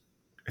is,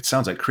 it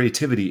sounds like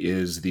creativity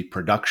is the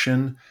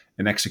production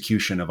and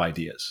execution of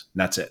ideas.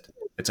 And that's it.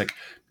 It's like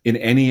in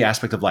any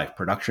aspect of life,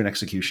 production,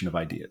 execution of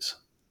ideas.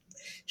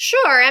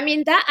 Sure. I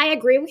mean, that I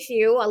agree with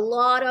you. A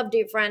lot of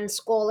different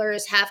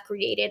scholars have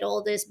created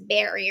all these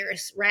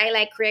barriers, right?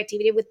 Like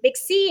creativity with big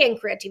C and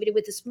creativity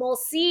with a small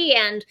c.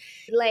 And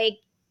like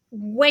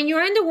when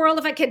you're in the world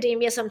of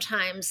academia,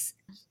 sometimes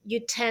you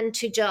tend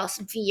to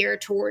just veer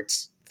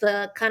towards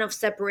the kind of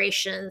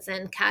separations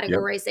and Yep.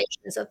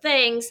 categorizations of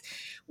things,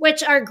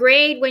 which are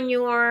great when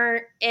you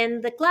are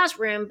in the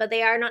classroom, but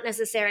they are not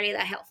necessarily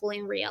that helpful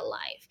in real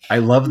life. I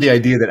love the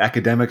idea that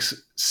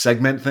academics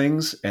segment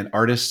things and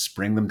artists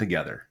bring them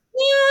together.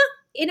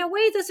 Yeah, in a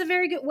way, that's a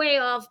very good way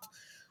of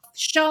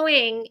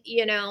showing,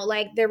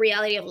 like the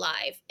reality of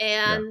life.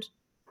 Yeah. And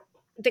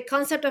the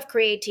concept of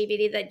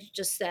creativity that you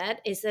just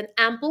said is an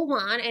ample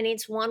one, and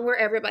it's one where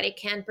everybody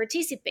can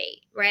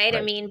participate, right? I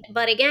Right. mean,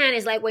 but again,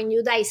 it's like when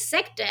you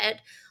dissect it,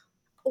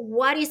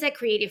 what is a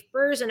creative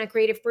person? A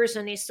creative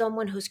person is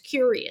someone who's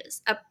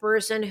curious, a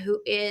person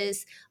who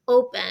is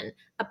open,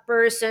 a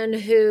person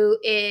who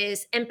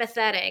is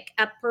empathetic,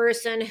 a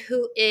person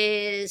who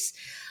is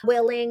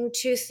willing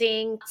to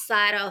think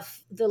outside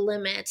of the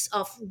limits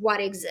of what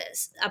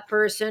exists, a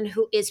person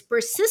who is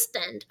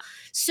persistent.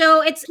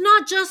 So it's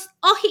not just,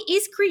 oh, he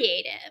is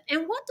creative.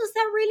 And what does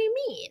that really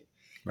mean?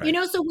 Right.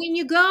 So when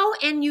you go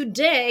and you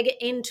dig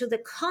into the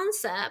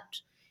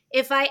concept,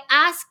 if I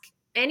ask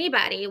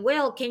anybody,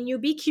 well, can you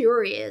be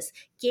curious?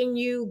 Can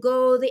you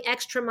go the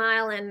extra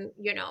mile and,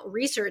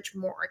 research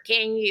more?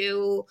 Can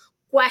you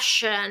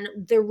question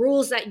the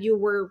rules that you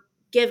were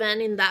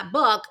given in that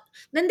book?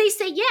 Then they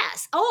say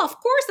yes. Oh, of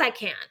course I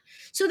can.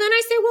 So then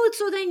I say, well,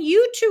 so then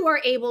you too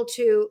are able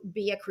to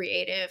be a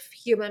creative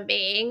human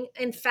being.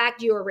 In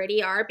fact, you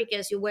already are,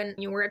 because when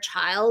you were a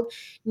child,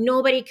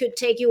 nobody could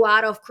take you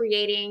out of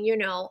creating,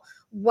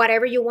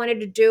 whatever you wanted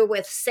to do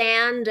with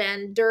sand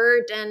and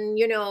dirt and,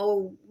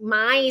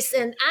 mice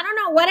and I don't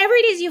know, whatever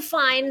it is you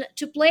find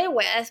to play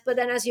with. But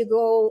then as you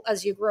grow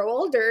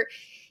older,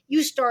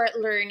 you start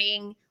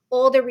learning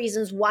all the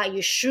reasons why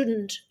you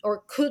shouldn't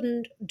or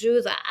couldn't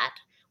do that,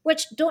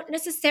 which don't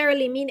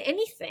necessarily mean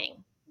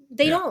anything.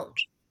 They Yeah. don't.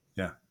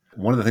 Yeah.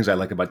 One of the things I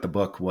like about the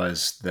book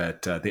was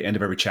that at the end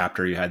of every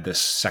chapter, you had this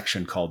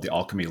section called the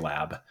Alchemy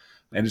Lab,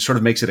 and it sort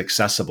of makes it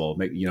accessible,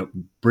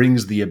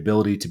 brings the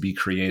ability to be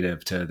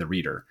creative to the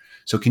reader.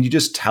 So can you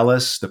just tell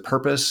us the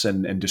purpose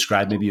and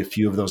describe maybe a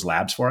few of those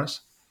labs for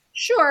us?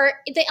 Sure.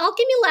 The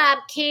Alchemy Lab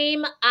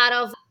came out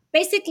of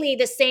basically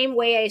the same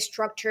way I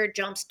structured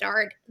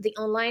Jumpstart. The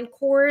online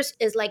course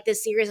is like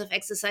this series of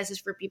exercises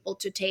for people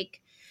to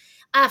take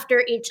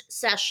after each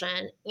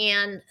session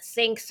and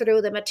think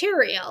through the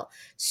material.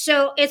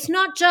 So it's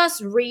not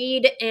just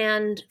read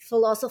and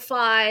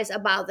philosophize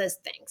about these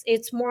things.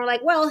 It's more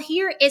like, well,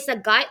 here is a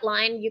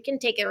guideline. You can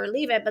take it or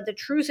leave it. But the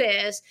truth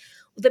is,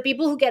 the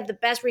people who get the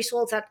best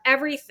results at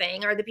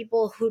everything are the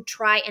people who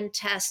try and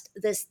test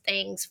these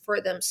things for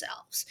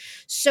themselves.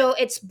 So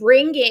it's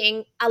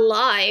bringing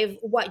alive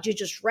what you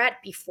just read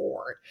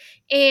before.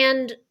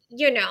 And,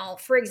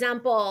 for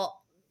example,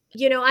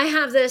 I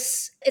have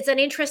this, it's an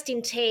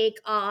interesting take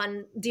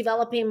on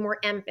developing more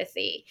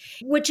empathy,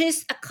 which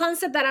is a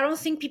concept that I don't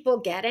think people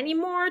get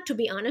anymore, to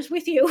be honest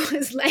with you.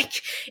 It's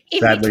like in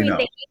Sadly, between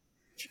no.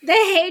 the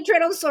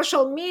hatred on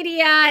social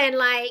media and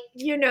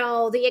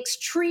the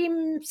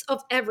extremes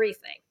of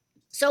everything.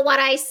 So what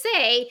I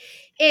say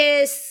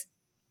is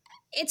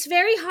it's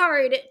very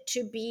hard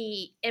to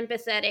be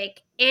empathetic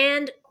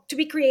and to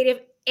be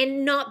creative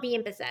and not be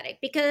empathetic,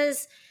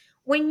 because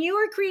when you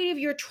are creative,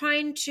 you're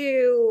trying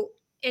to,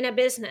 in a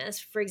business,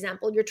 for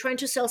example, you're trying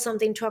to sell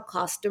something to a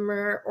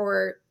customer,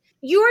 or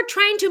you are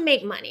trying to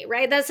make money,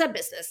 right? That's a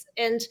business.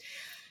 And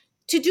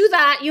to do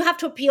that, you have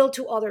to appeal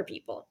to other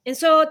people. And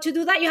so to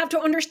do that, you have to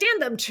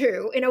understand them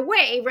too, in a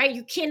way, right?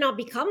 You cannot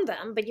become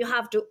them, but you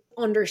have to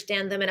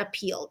understand them and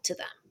appeal to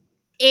them.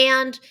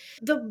 And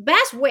the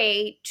best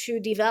way to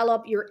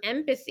develop your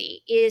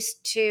empathy is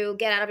to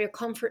get out of your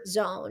comfort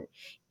zone,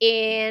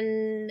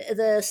 in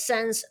the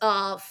sense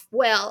of,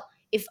 well,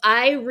 if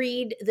I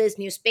read this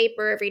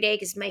newspaper every day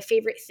because it's my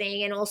favorite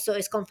thing, and also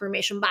it's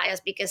confirmation bias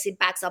because it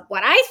backs up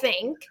what I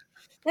think,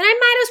 then I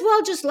might as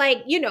well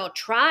just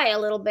try a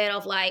little bit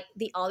of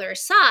the other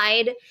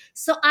side,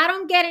 so I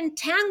don't get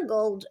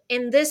entangled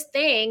in this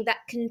thing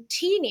that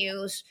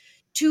continues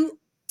to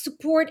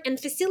support and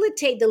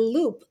facilitate the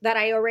loop that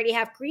I already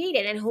have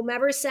created. And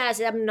whomever says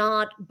I'm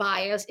not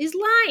biased is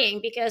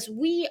lying, because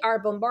we are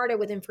bombarded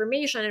with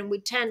information and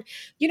we tend,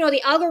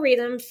 the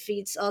algorithm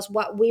feeds us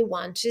what we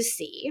want to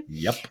see.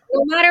 Yep.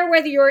 No matter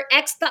whether you're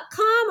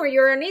x.com or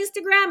you're on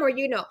Instagram, or,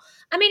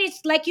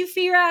 it's like you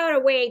figure out a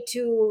way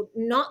to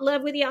not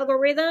live with the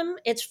algorithm,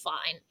 it's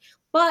fine.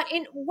 But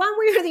in one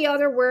way or the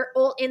other, we're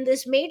all in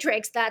this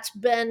matrix that's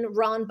been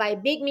run by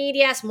big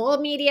media, small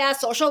media,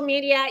 social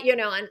media,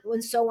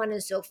 and so on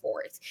and so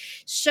forth.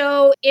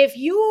 So if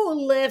you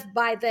live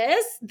by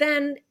this,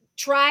 then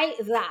try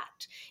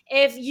that.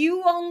 If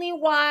you only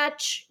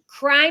watch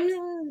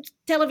crime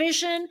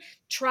television,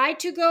 try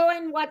to go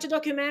and watch a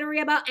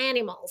documentary about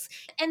animals.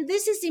 And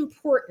this is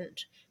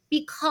important,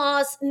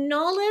 because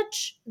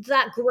knowledge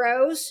that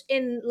grows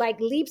in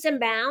leaps and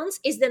bounds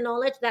is the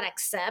knowledge that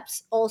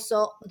accepts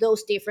also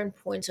those different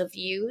points of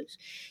views.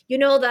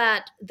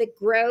 That the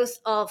growth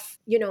of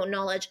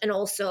knowledge, and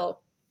also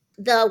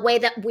the way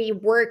that we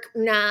work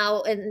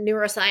now and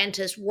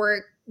neuroscientists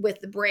work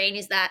with the brain,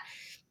 is that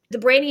the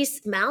brain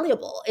is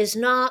malleable. It's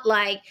not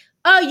like,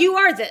 oh, you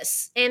are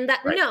this and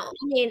that. Right. No,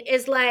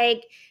 it's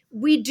like,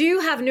 we do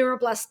have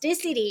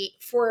neuroplasticity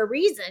for a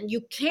reason.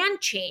 You can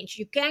change,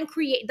 you can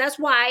create. That's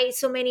why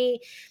so many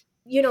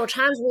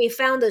times we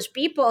found those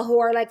people who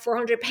are like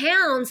 400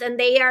 pounds, and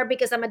they are,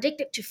 because I'm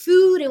addicted to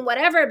food and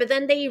whatever, but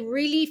then they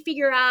really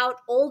figure out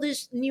all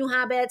these new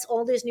habits,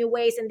 all these new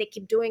ways, and they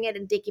keep doing it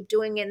and they keep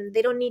doing it, and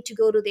they don't need to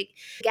go to the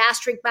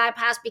gastric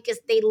bypass because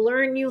they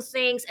learn new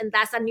things, and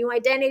that's a new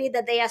identity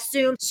that they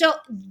assume. So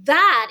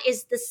that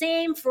is the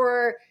same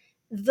for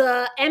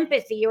the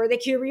empathy or the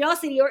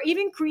curiosity or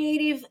even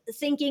creative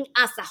thinking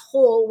as a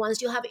whole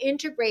once you have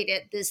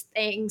integrated these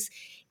things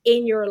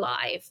in your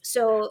life.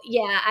 So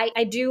yeah,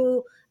 I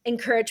do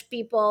encourage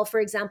people, for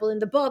example, in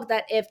the book,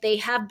 that if they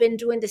have been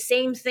doing the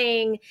same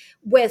thing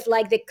with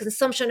like the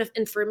consumption of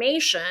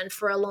information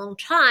for a long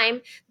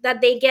time, that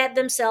they get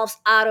themselves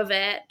out of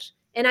it.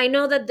 And I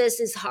know that this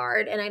is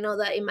hard and I know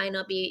that it might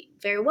not be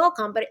very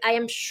welcome, but I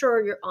am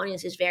sure your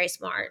audience is very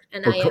smart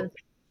and Oh, I am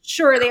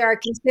sure they are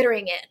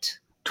considering it.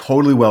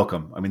 totally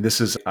welcome. I mean,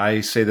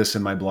 I say this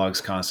in my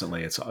blogs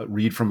constantly. It's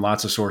read from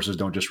lots of sources.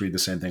 Don't just read the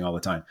same thing all the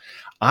time.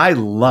 I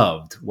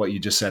loved what you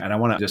just said. And I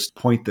want to just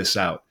point this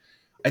out.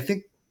 I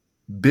think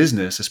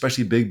business,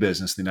 especially big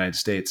business in the United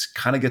States,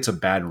 kind of gets a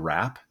bad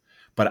rap.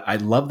 But I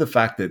love the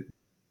fact that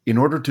in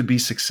order to be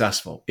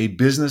successful, a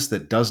business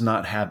that does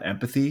not have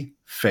empathy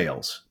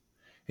fails.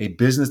 A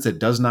business that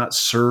does not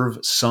serve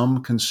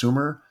some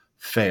consumer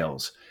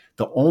fails.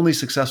 The only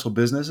successful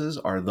businesses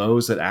are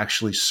those that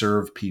actually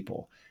serve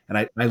people. And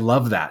I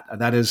love that.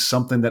 That is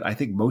something that I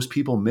think most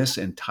people miss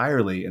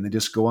entirely. And they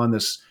just go on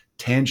this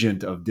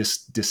tangent of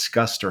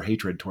disgust or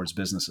hatred towards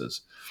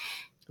businesses.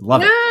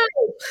 Love No. it.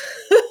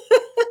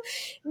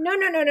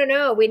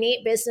 No. We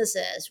need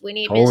businesses. We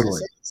need Totally.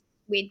 businesses.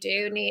 We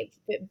do need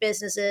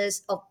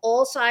businesses of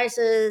all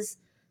sizes.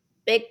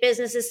 Big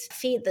businesses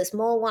feed the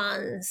small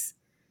ones.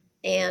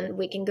 And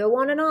we can go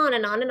on and on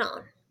and on and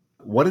on.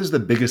 What is the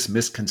biggest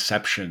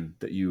misconception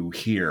that you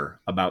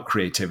hear about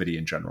creativity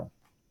in general?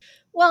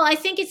 Well, I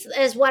think it's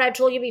as what I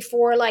told you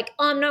before, like,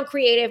 oh, I'm not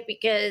creative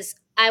because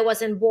I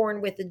wasn't born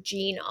with the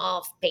gene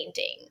of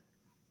painting.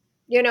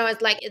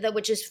 It's like that,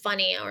 which is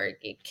funny, or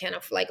it kind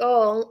of like,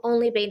 oh,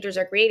 only painters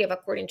are creative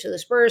according to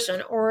this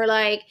person, or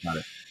like, Got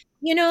it.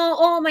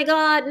 oh my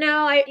God,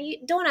 no,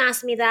 don't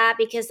ask me that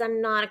because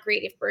I'm not a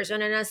creative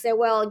person. And I say,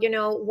 well,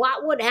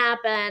 what would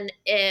happen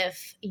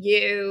if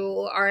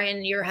you are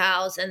in your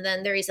house and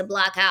then there is a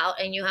blackout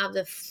and you have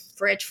the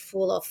fridge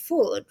full of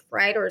food,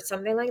 right? Or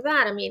something like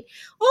that. I mean,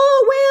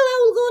 oh, well,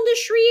 I will go on the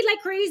street like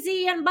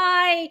crazy and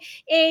buy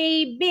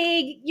a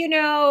big,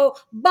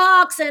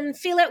 box and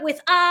fill it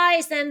with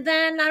ice and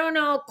then, I don't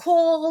know,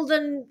 cold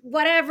and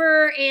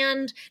whatever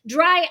and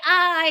dry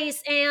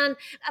ice and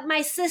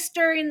my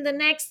sister in the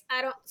next,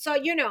 I don't, so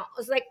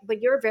it's like,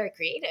 but you're very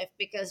creative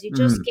because you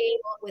just Mm, came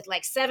up with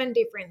like seven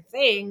different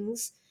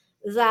things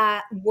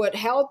that would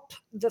help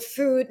the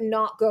food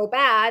not go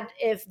bad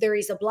if there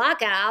is a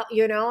blackout.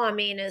 I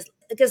mean, is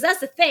because that's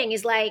the thing,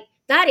 is like,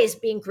 that is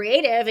being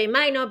creative. It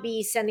might not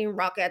be sending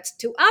rockets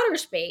to outer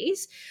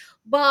space,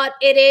 but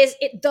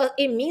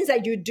it means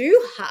that you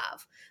do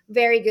have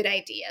very good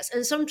ideas.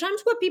 And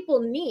sometimes what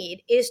people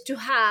need is to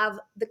have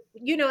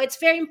it's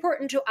very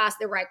important to ask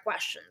the right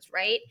questions,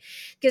 right?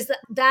 Because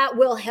that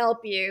will help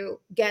you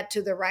get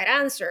to the right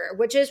answer,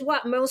 which is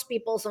what most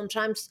people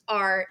sometimes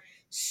are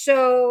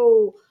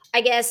so,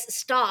 I guess,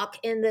 stuck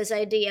in this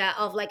idea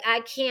of like,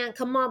 I can't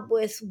come up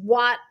with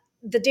what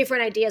the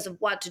different ideas of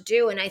what to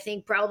do. And I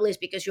think probably it's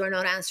because you're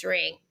not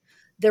answering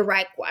the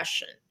right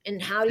question.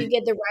 And how do you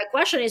get the right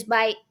question is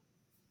by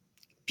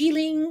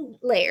peeling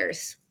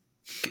layers.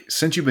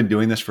 since you've been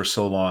doing this for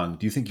so long,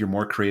 do you think you're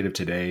more creative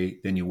today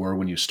than you were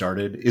when you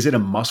started? Is it a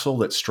muscle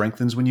that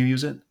strengthens when you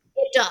use it?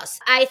 It does.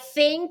 I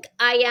think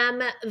I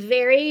am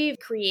very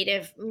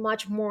creative,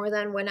 much more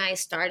than when I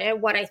started.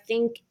 What I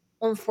think,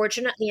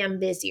 unfortunately, I'm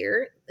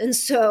busier. And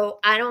so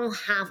I don't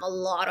have a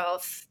lot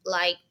of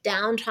like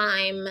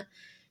downtime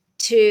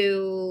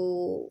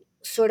to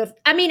sort of,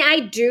 I mean, I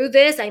do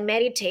this, I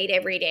meditate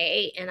every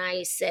day and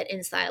I sit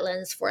in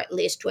silence for at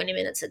least 20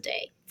 minutes a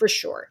day, for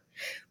sure.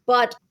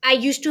 But I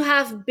used to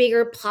have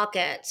bigger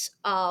pockets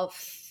of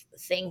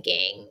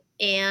thinking.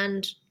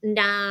 And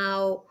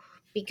now,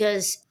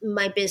 because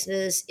my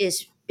business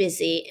is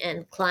busy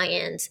and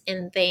clients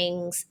and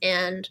things,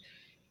 and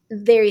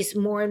there is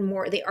more and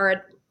more, the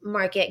art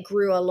market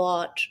grew a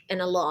lot and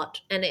a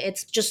lot. And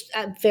it's just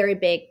a very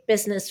big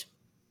business,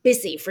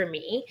 busy for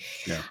me.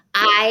 Yeah.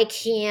 I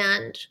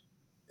can't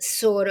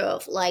sort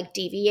of like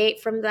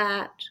deviate from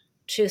that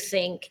to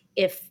think,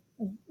 if,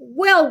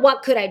 well,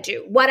 what could I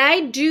do? What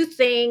I do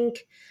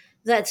think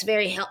that's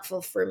very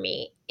helpful for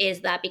me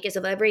is that because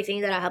of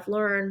everything that I have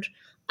learned,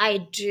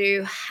 I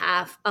do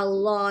have a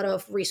lot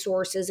of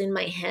resources in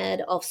my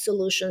head of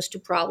solutions to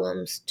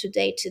problems, to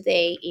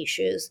day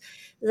issues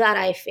that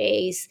I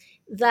face,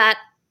 that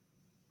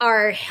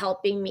are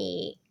helping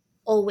me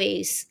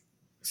always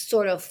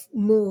sort of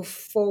move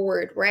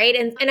forward, right?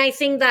 And I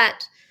think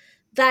that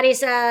that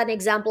is an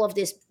example of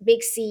this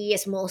big C,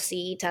 small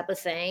c type of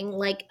thing.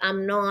 Like,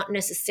 I'm not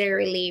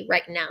necessarily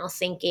right now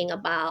thinking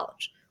about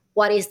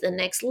what is the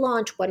next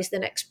launch, what is the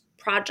next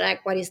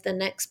project, what is the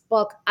next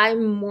book.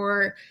 I'm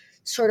more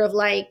sort of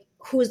like,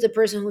 who's the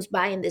person who's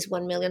buying this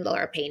 $1 million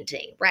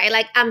painting, right?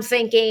 Like, I'm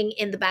thinking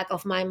in the back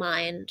of my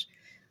mind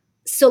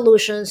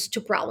solutions to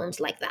problems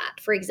like that,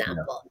 for Yeah.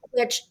 example,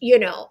 which,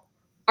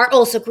 are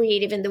also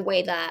creative in the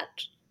way that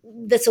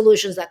the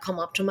solutions that come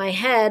up to my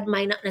head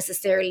might not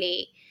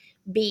necessarily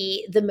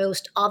be the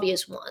most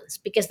obvious ones,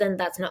 because then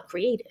that's not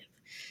creative.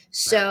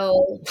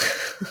 So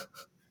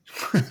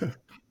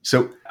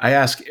So I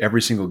ask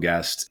every single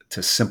guest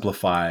to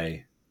simplify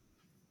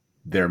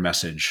their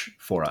message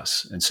for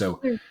us. And so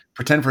Mm.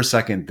 pretend for a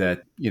second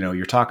that,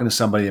 you're talking to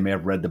somebody, they may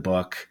have read the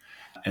book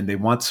and they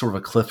want sort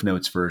of a Cliff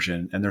Notes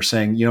version. And they're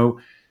saying,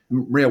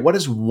 Maria, what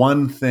is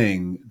one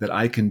thing that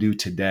I can do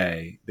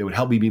today that would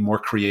help me be more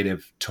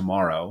creative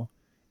tomorrow?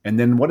 And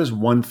then what is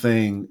one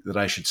thing that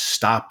I should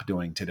stop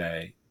doing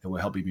today that will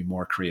help me be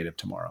more creative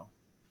tomorrow?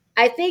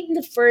 I think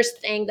the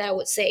first thing that I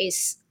would say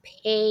is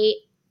pay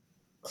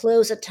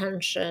close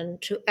attention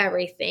to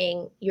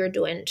everything you're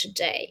doing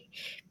today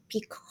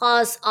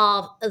because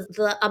of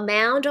the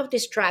amount of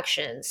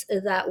distractions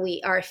that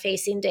we are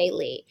facing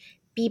daily.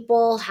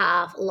 People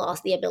have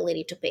lost the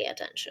ability to pay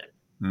attention.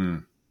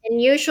 Mm,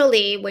 And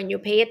usually, when you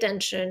pay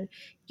attention,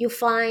 you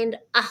find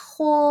a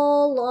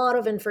whole lot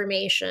of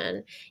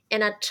information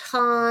and a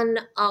ton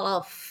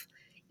of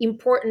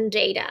important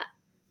data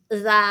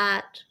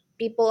that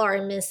people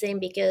are missing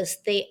because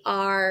they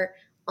are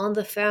on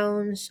the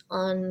phones,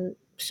 on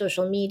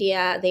social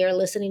media, they are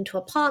listening to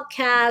a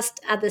podcast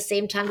at the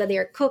same time that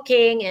they're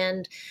cooking,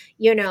 and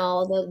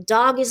the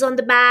dog is on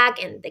the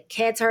back and the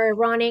kids are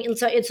running, and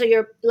so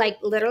you're like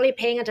literally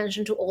paying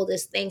attention to all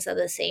these things at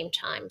the same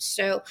time.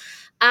 So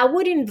I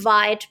would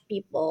invite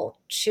people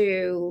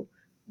to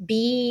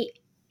be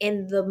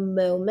in the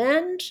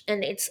moment,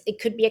 and it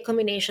could be a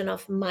combination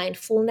of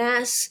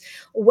mindfulness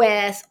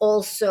with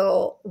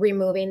also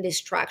removing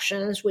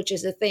distractions, which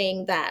is the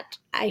thing that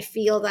I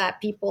feel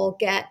that people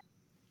get.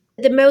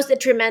 The most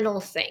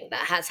detrimental thing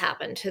that has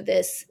happened to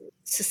this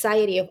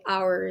society of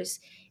ours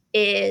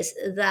is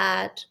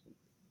that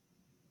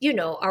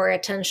our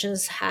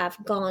attentions have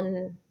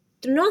gone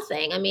to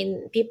nothing. I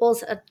mean,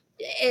 people's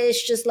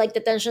it's just like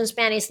the attention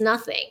span is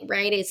nothing,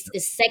 right? It's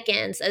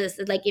seconds. It's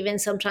like even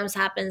sometimes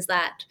happens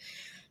that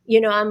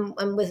I'm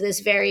with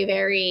this very,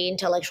 very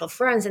intellectual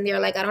friends, and they're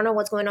like, I don't know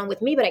what's going on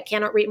with me, but I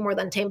cannot read more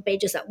than 10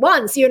 pages at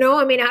once.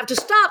 I mean, I have to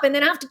stop and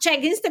then I have to check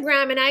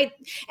Instagram and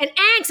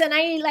X, and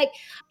I like,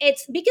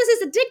 it's because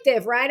it's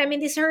addictive, right? I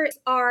mean, these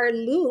are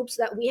loops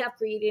that we have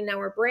created in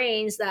our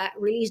brains that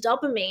release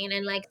dopamine.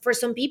 And like for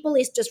some people,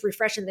 it's just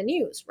refreshing the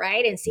news,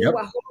 right? And seeing yep.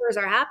 what horrors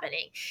are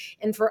happening.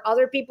 And for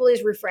other people,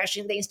 it's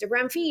refreshing the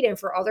Instagram feed. And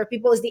for other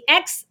people, it's the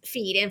X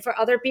feed. And for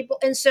other people,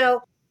 and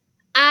so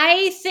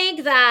I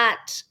think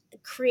that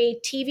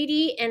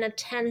creativity and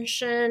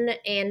attention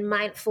and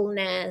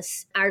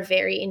mindfulness are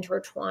very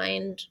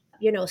intertwined.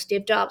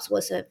 Steve Jobs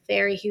was a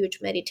very huge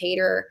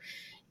meditator,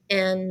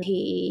 and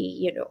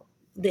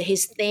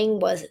his thing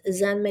was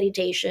Zen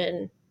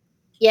meditation.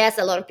 Yes,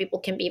 a lot of people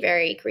can be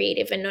very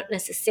creative and not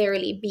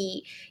necessarily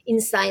be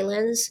in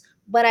silence,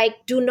 but I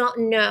do not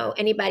know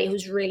anybody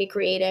who's really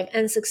creative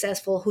and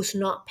successful who's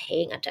not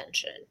paying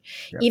attention.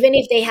 Yep. Even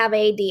if they have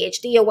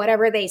ADHD or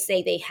whatever they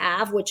say they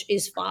have, which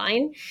is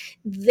fine,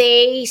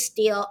 they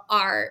still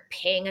are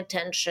paying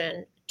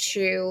attention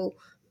to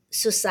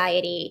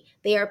society.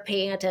 They are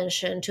paying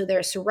attention to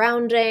their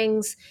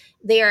surroundings.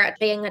 They are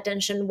paying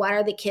attention, what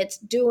are the kids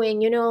doing?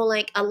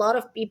 Like a lot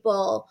of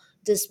people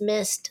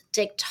dismissed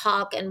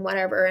TikTok and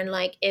whatever. And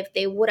like, if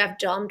they would have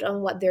jumped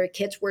on what their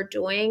kids were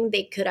doing,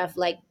 they could have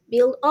like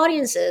built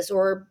audiences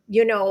or,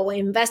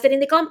 invested in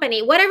the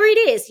company, whatever it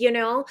is.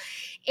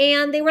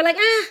 And they were like,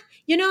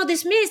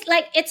 dismissed.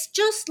 Like, it's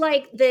just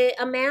like the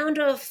amount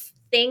of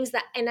things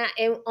that, and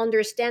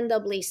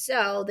understandably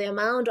so, the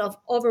amount of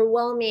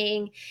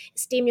overwhelming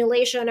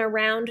stimulation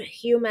around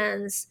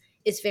humans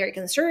is very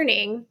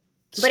concerning.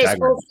 But it's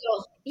Staggering.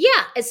 also,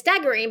 yeah, it's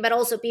staggering, but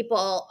also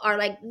people are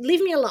like,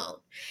 leave me alone.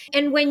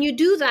 And when you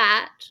do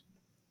that,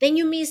 then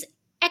you miss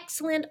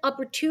excellent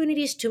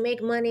opportunities to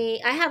make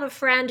money. I have a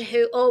friend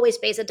who always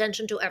pays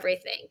attention to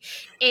everything.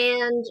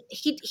 And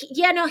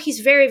yeah, no, he's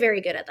very, very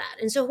good at that.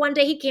 And so one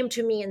day he came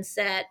to me and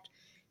said,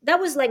 that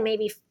was like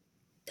maybe,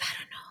 I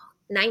don't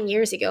know, 9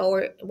 years ago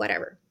or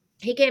whatever.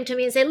 He came to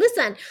me and said,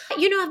 listen,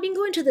 I've been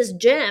going to this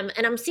gym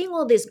and I'm seeing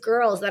all these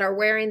girls that are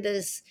wearing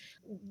this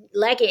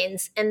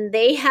leggings and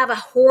they have a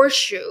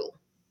horseshoe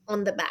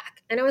on the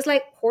back. And I was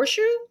like,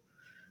 horseshoe?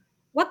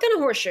 What kind of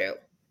horseshoe?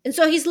 And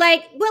so he's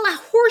like, well, a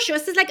horseshoe. I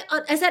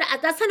said,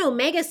 that's an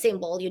omega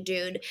symbol, you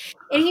dude.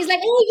 And he's like,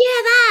 oh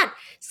yeah, that.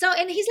 So,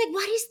 and he's like,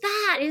 what is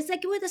that? And it's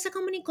like, well, there's a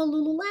company called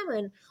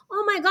Lululemon.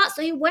 Oh my God.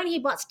 So he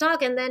bought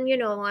stock, and then,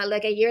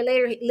 like a year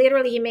later,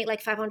 literally he made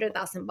like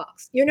 500,000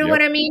 bucks. You know Yep.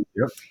 what I mean?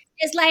 Yep.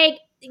 It's like,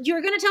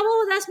 you're going to tell,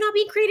 oh, that's not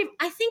being creative.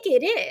 I think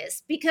it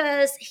is,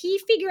 because he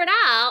figured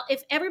out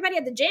if everybody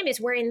at the gym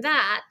is wearing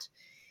that,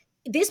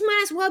 this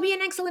might as well be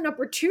an excellent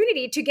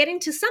opportunity to get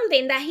into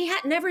something that he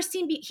had never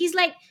seen. He's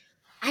like,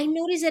 I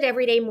notice it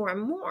every day more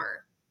and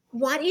more.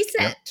 What is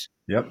Yep. it?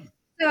 Yep.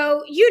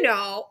 So,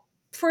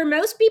 for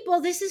most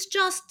people, this is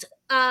just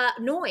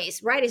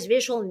noise, right? It's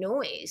visual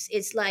noise.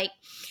 It's like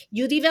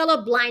you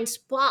develop blind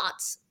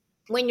spots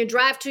when you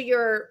drive to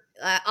your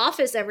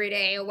office every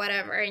day or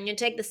whatever, and you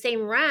take the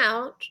same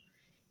route.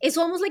 It's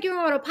almost like you're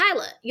on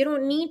autopilot. You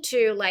don't need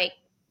to like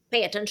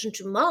pay attention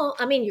to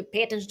I mean, you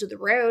pay attention to the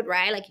road,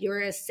 right? Like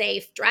you're a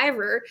safe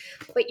driver,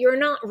 but you're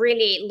not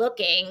really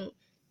looking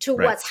to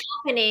Right. what's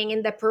happening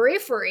in the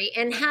periphery.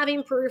 And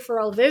having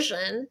peripheral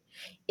vision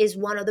is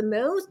one of the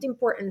most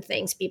important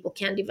things people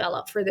can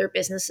develop for their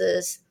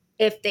businesses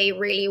if they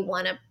really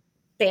want to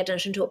pay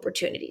attention to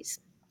opportunities.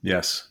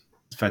 Yes.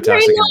 It's Very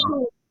fantastic.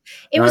 long.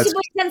 It No, was that's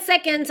about 10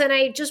 seconds and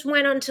I just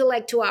went on to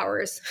like 2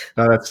 hours.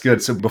 no, that's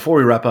good. So before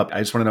we wrap up, I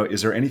just want to know,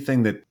 is there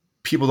anything that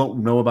people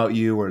don't know about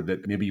you or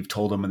that maybe you've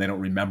told them and they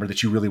don't remember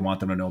that you really want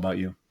them to know about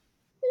you?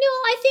 No,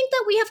 I think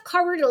that we have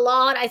covered a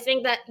lot. I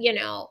think that,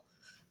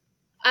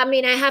 I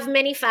mean, I have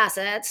many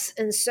facets.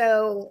 And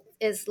so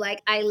it's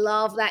like, I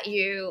love that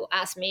you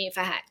asked me if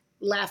I had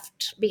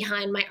left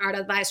behind my art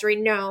advisory.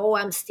 No,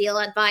 I'm still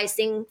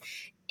advising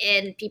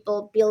in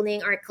people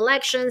building art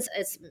collections.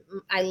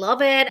 I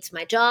love it. It's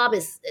my job.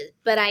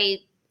 But I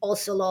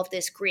also love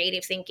this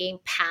creative thinking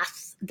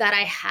path that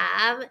I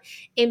have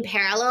in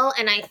parallel.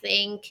 And I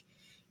think,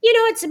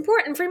 it's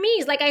important for me.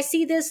 It's like I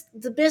see this,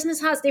 the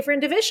business has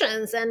different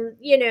divisions and,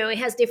 it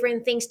has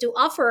different things to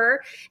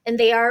offer, and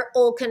they are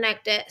all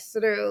connected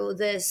through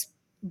this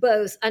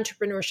both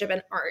entrepreneurship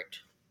and art.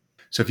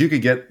 So if you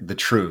could get the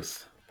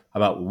truth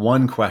about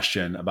one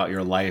question about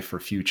your life or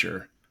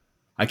future,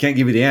 I can't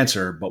give you the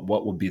answer, but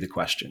what would be the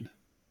question?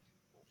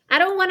 I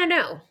don't want to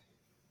know.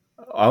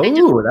 I don't,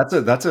 Oh,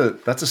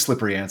 that's a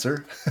slippery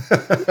answer. no,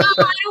 I don't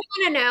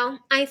want to know.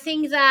 I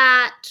think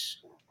that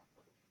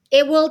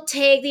it will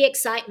take the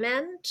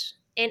excitement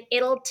and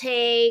it'll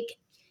take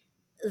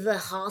the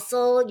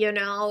hustle,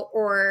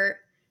 or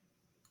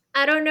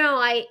I don't know.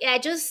 I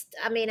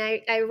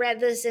read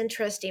this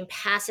interesting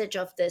passage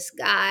of this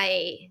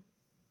guy.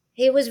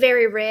 He was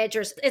very rich,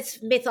 or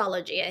it's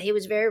mythology. He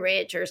was very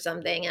rich or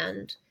something,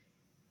 and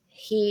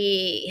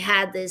he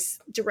had this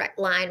direct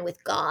line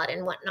with God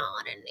and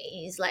whatnot. And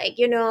he's like,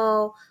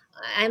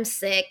 I'm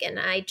sick and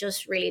I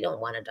just really don't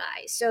want to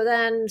die. So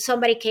then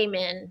somebody came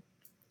in,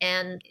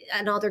 and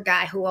another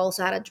guy who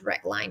also had a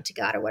direct line to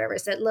God or whatever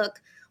said,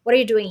 "Look, what are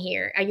you doing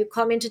here? Are you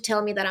coming to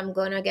tell me that I'm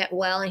going to get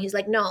well?" And he's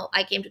like, "No,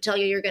 I came to tell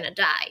you you're going to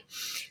die."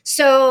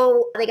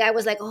 So the guy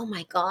was like, "Oh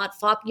my God,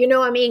 fuck.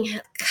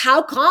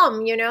 How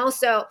come,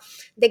 So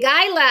the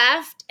guy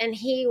left and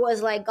he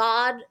was like,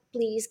 "God,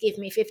 please give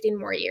me 15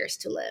 more years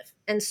to live."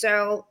 And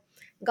so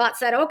God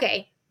said,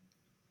 "Okay."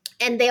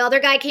 And the other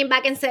guy came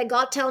back and said,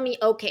 "God, tell me,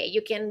 okay,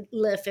 you can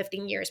live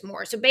 15 years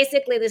more." So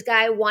basically, this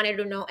guy wanted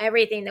to know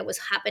everything that was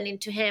happening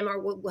to him or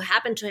what would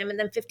happen to him. And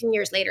then 15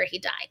 years later, he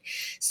died.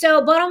 So,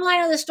 bottom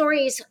line of the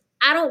story is,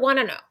 I don't want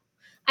to know.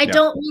 I Yeah.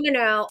 don't want to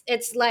know.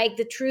 It's like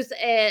the truth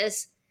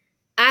is,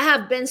 I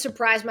have been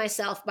surprised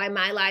myself by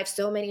my life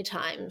so many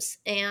times,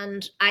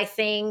 and I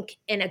think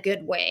in a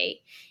good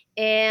way.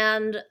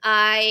 And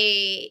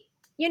I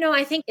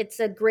think it's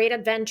a great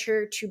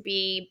adventure to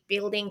be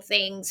building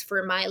things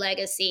for my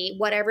legacy,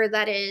 whatever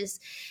that is,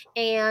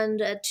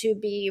 and to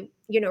be,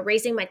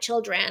 raising my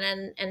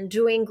children and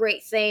doing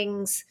great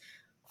things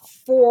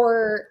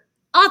for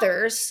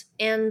others.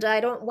 And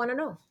I don't want to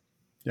know.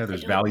 Yeah, I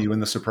there's don't. value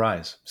in the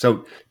surprise.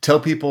 So tell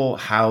people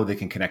how they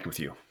can connect with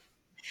you.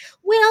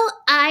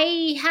 Well,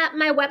 I have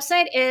my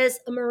website is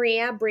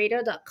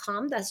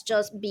mariabrito.com. That's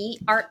just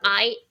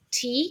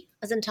BRIT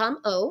as in Tom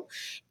O.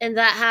 And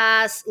that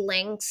has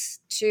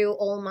links to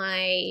all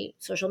my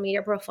social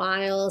media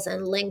profiles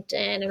and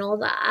LinkedIn and all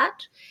that.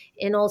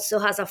 And also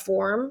has a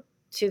form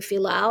to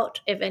fill out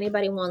if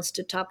anybody wants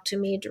to talk to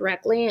me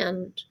directly.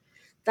 And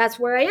that's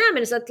where I am.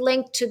 And it's a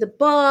link to the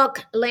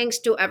book, links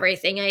to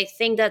everything. I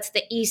think that's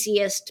the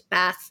easiest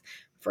path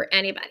for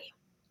anybody.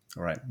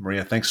 All right,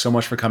 Maria, thanks so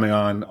much for coming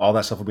on. All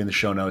that stuff will be in the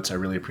show notes. I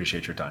really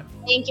appreciate your time.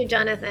 Thank you,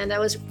 Jonathan.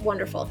 That was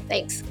wonderful.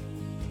 Thanks.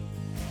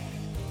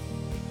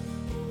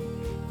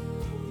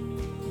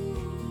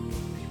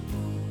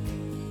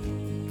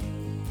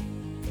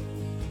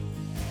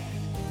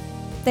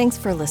 Thanks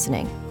for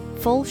listening.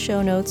 Full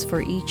show notes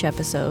for each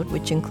episode,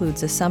 which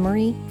includes a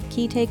summary,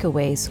 key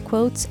takeaways,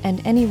 quotes,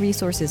 and any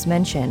resources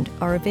mentioned,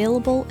 are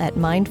available at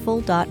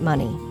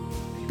mindful.money.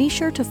 Be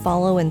sure to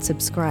follow and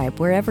subscribe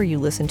wherever you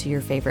listen to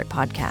your favorite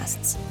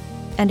podcasts.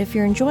 And if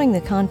you're enjoying the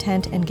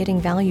content and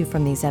getting value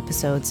from these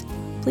episodes,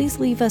 please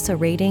leave us a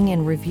rating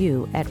and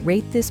review at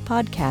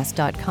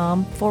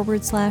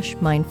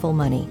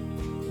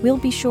ratethispodcast.com/mindfulmoney. We'll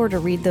be sure to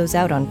read those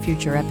out on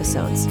future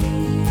episodes.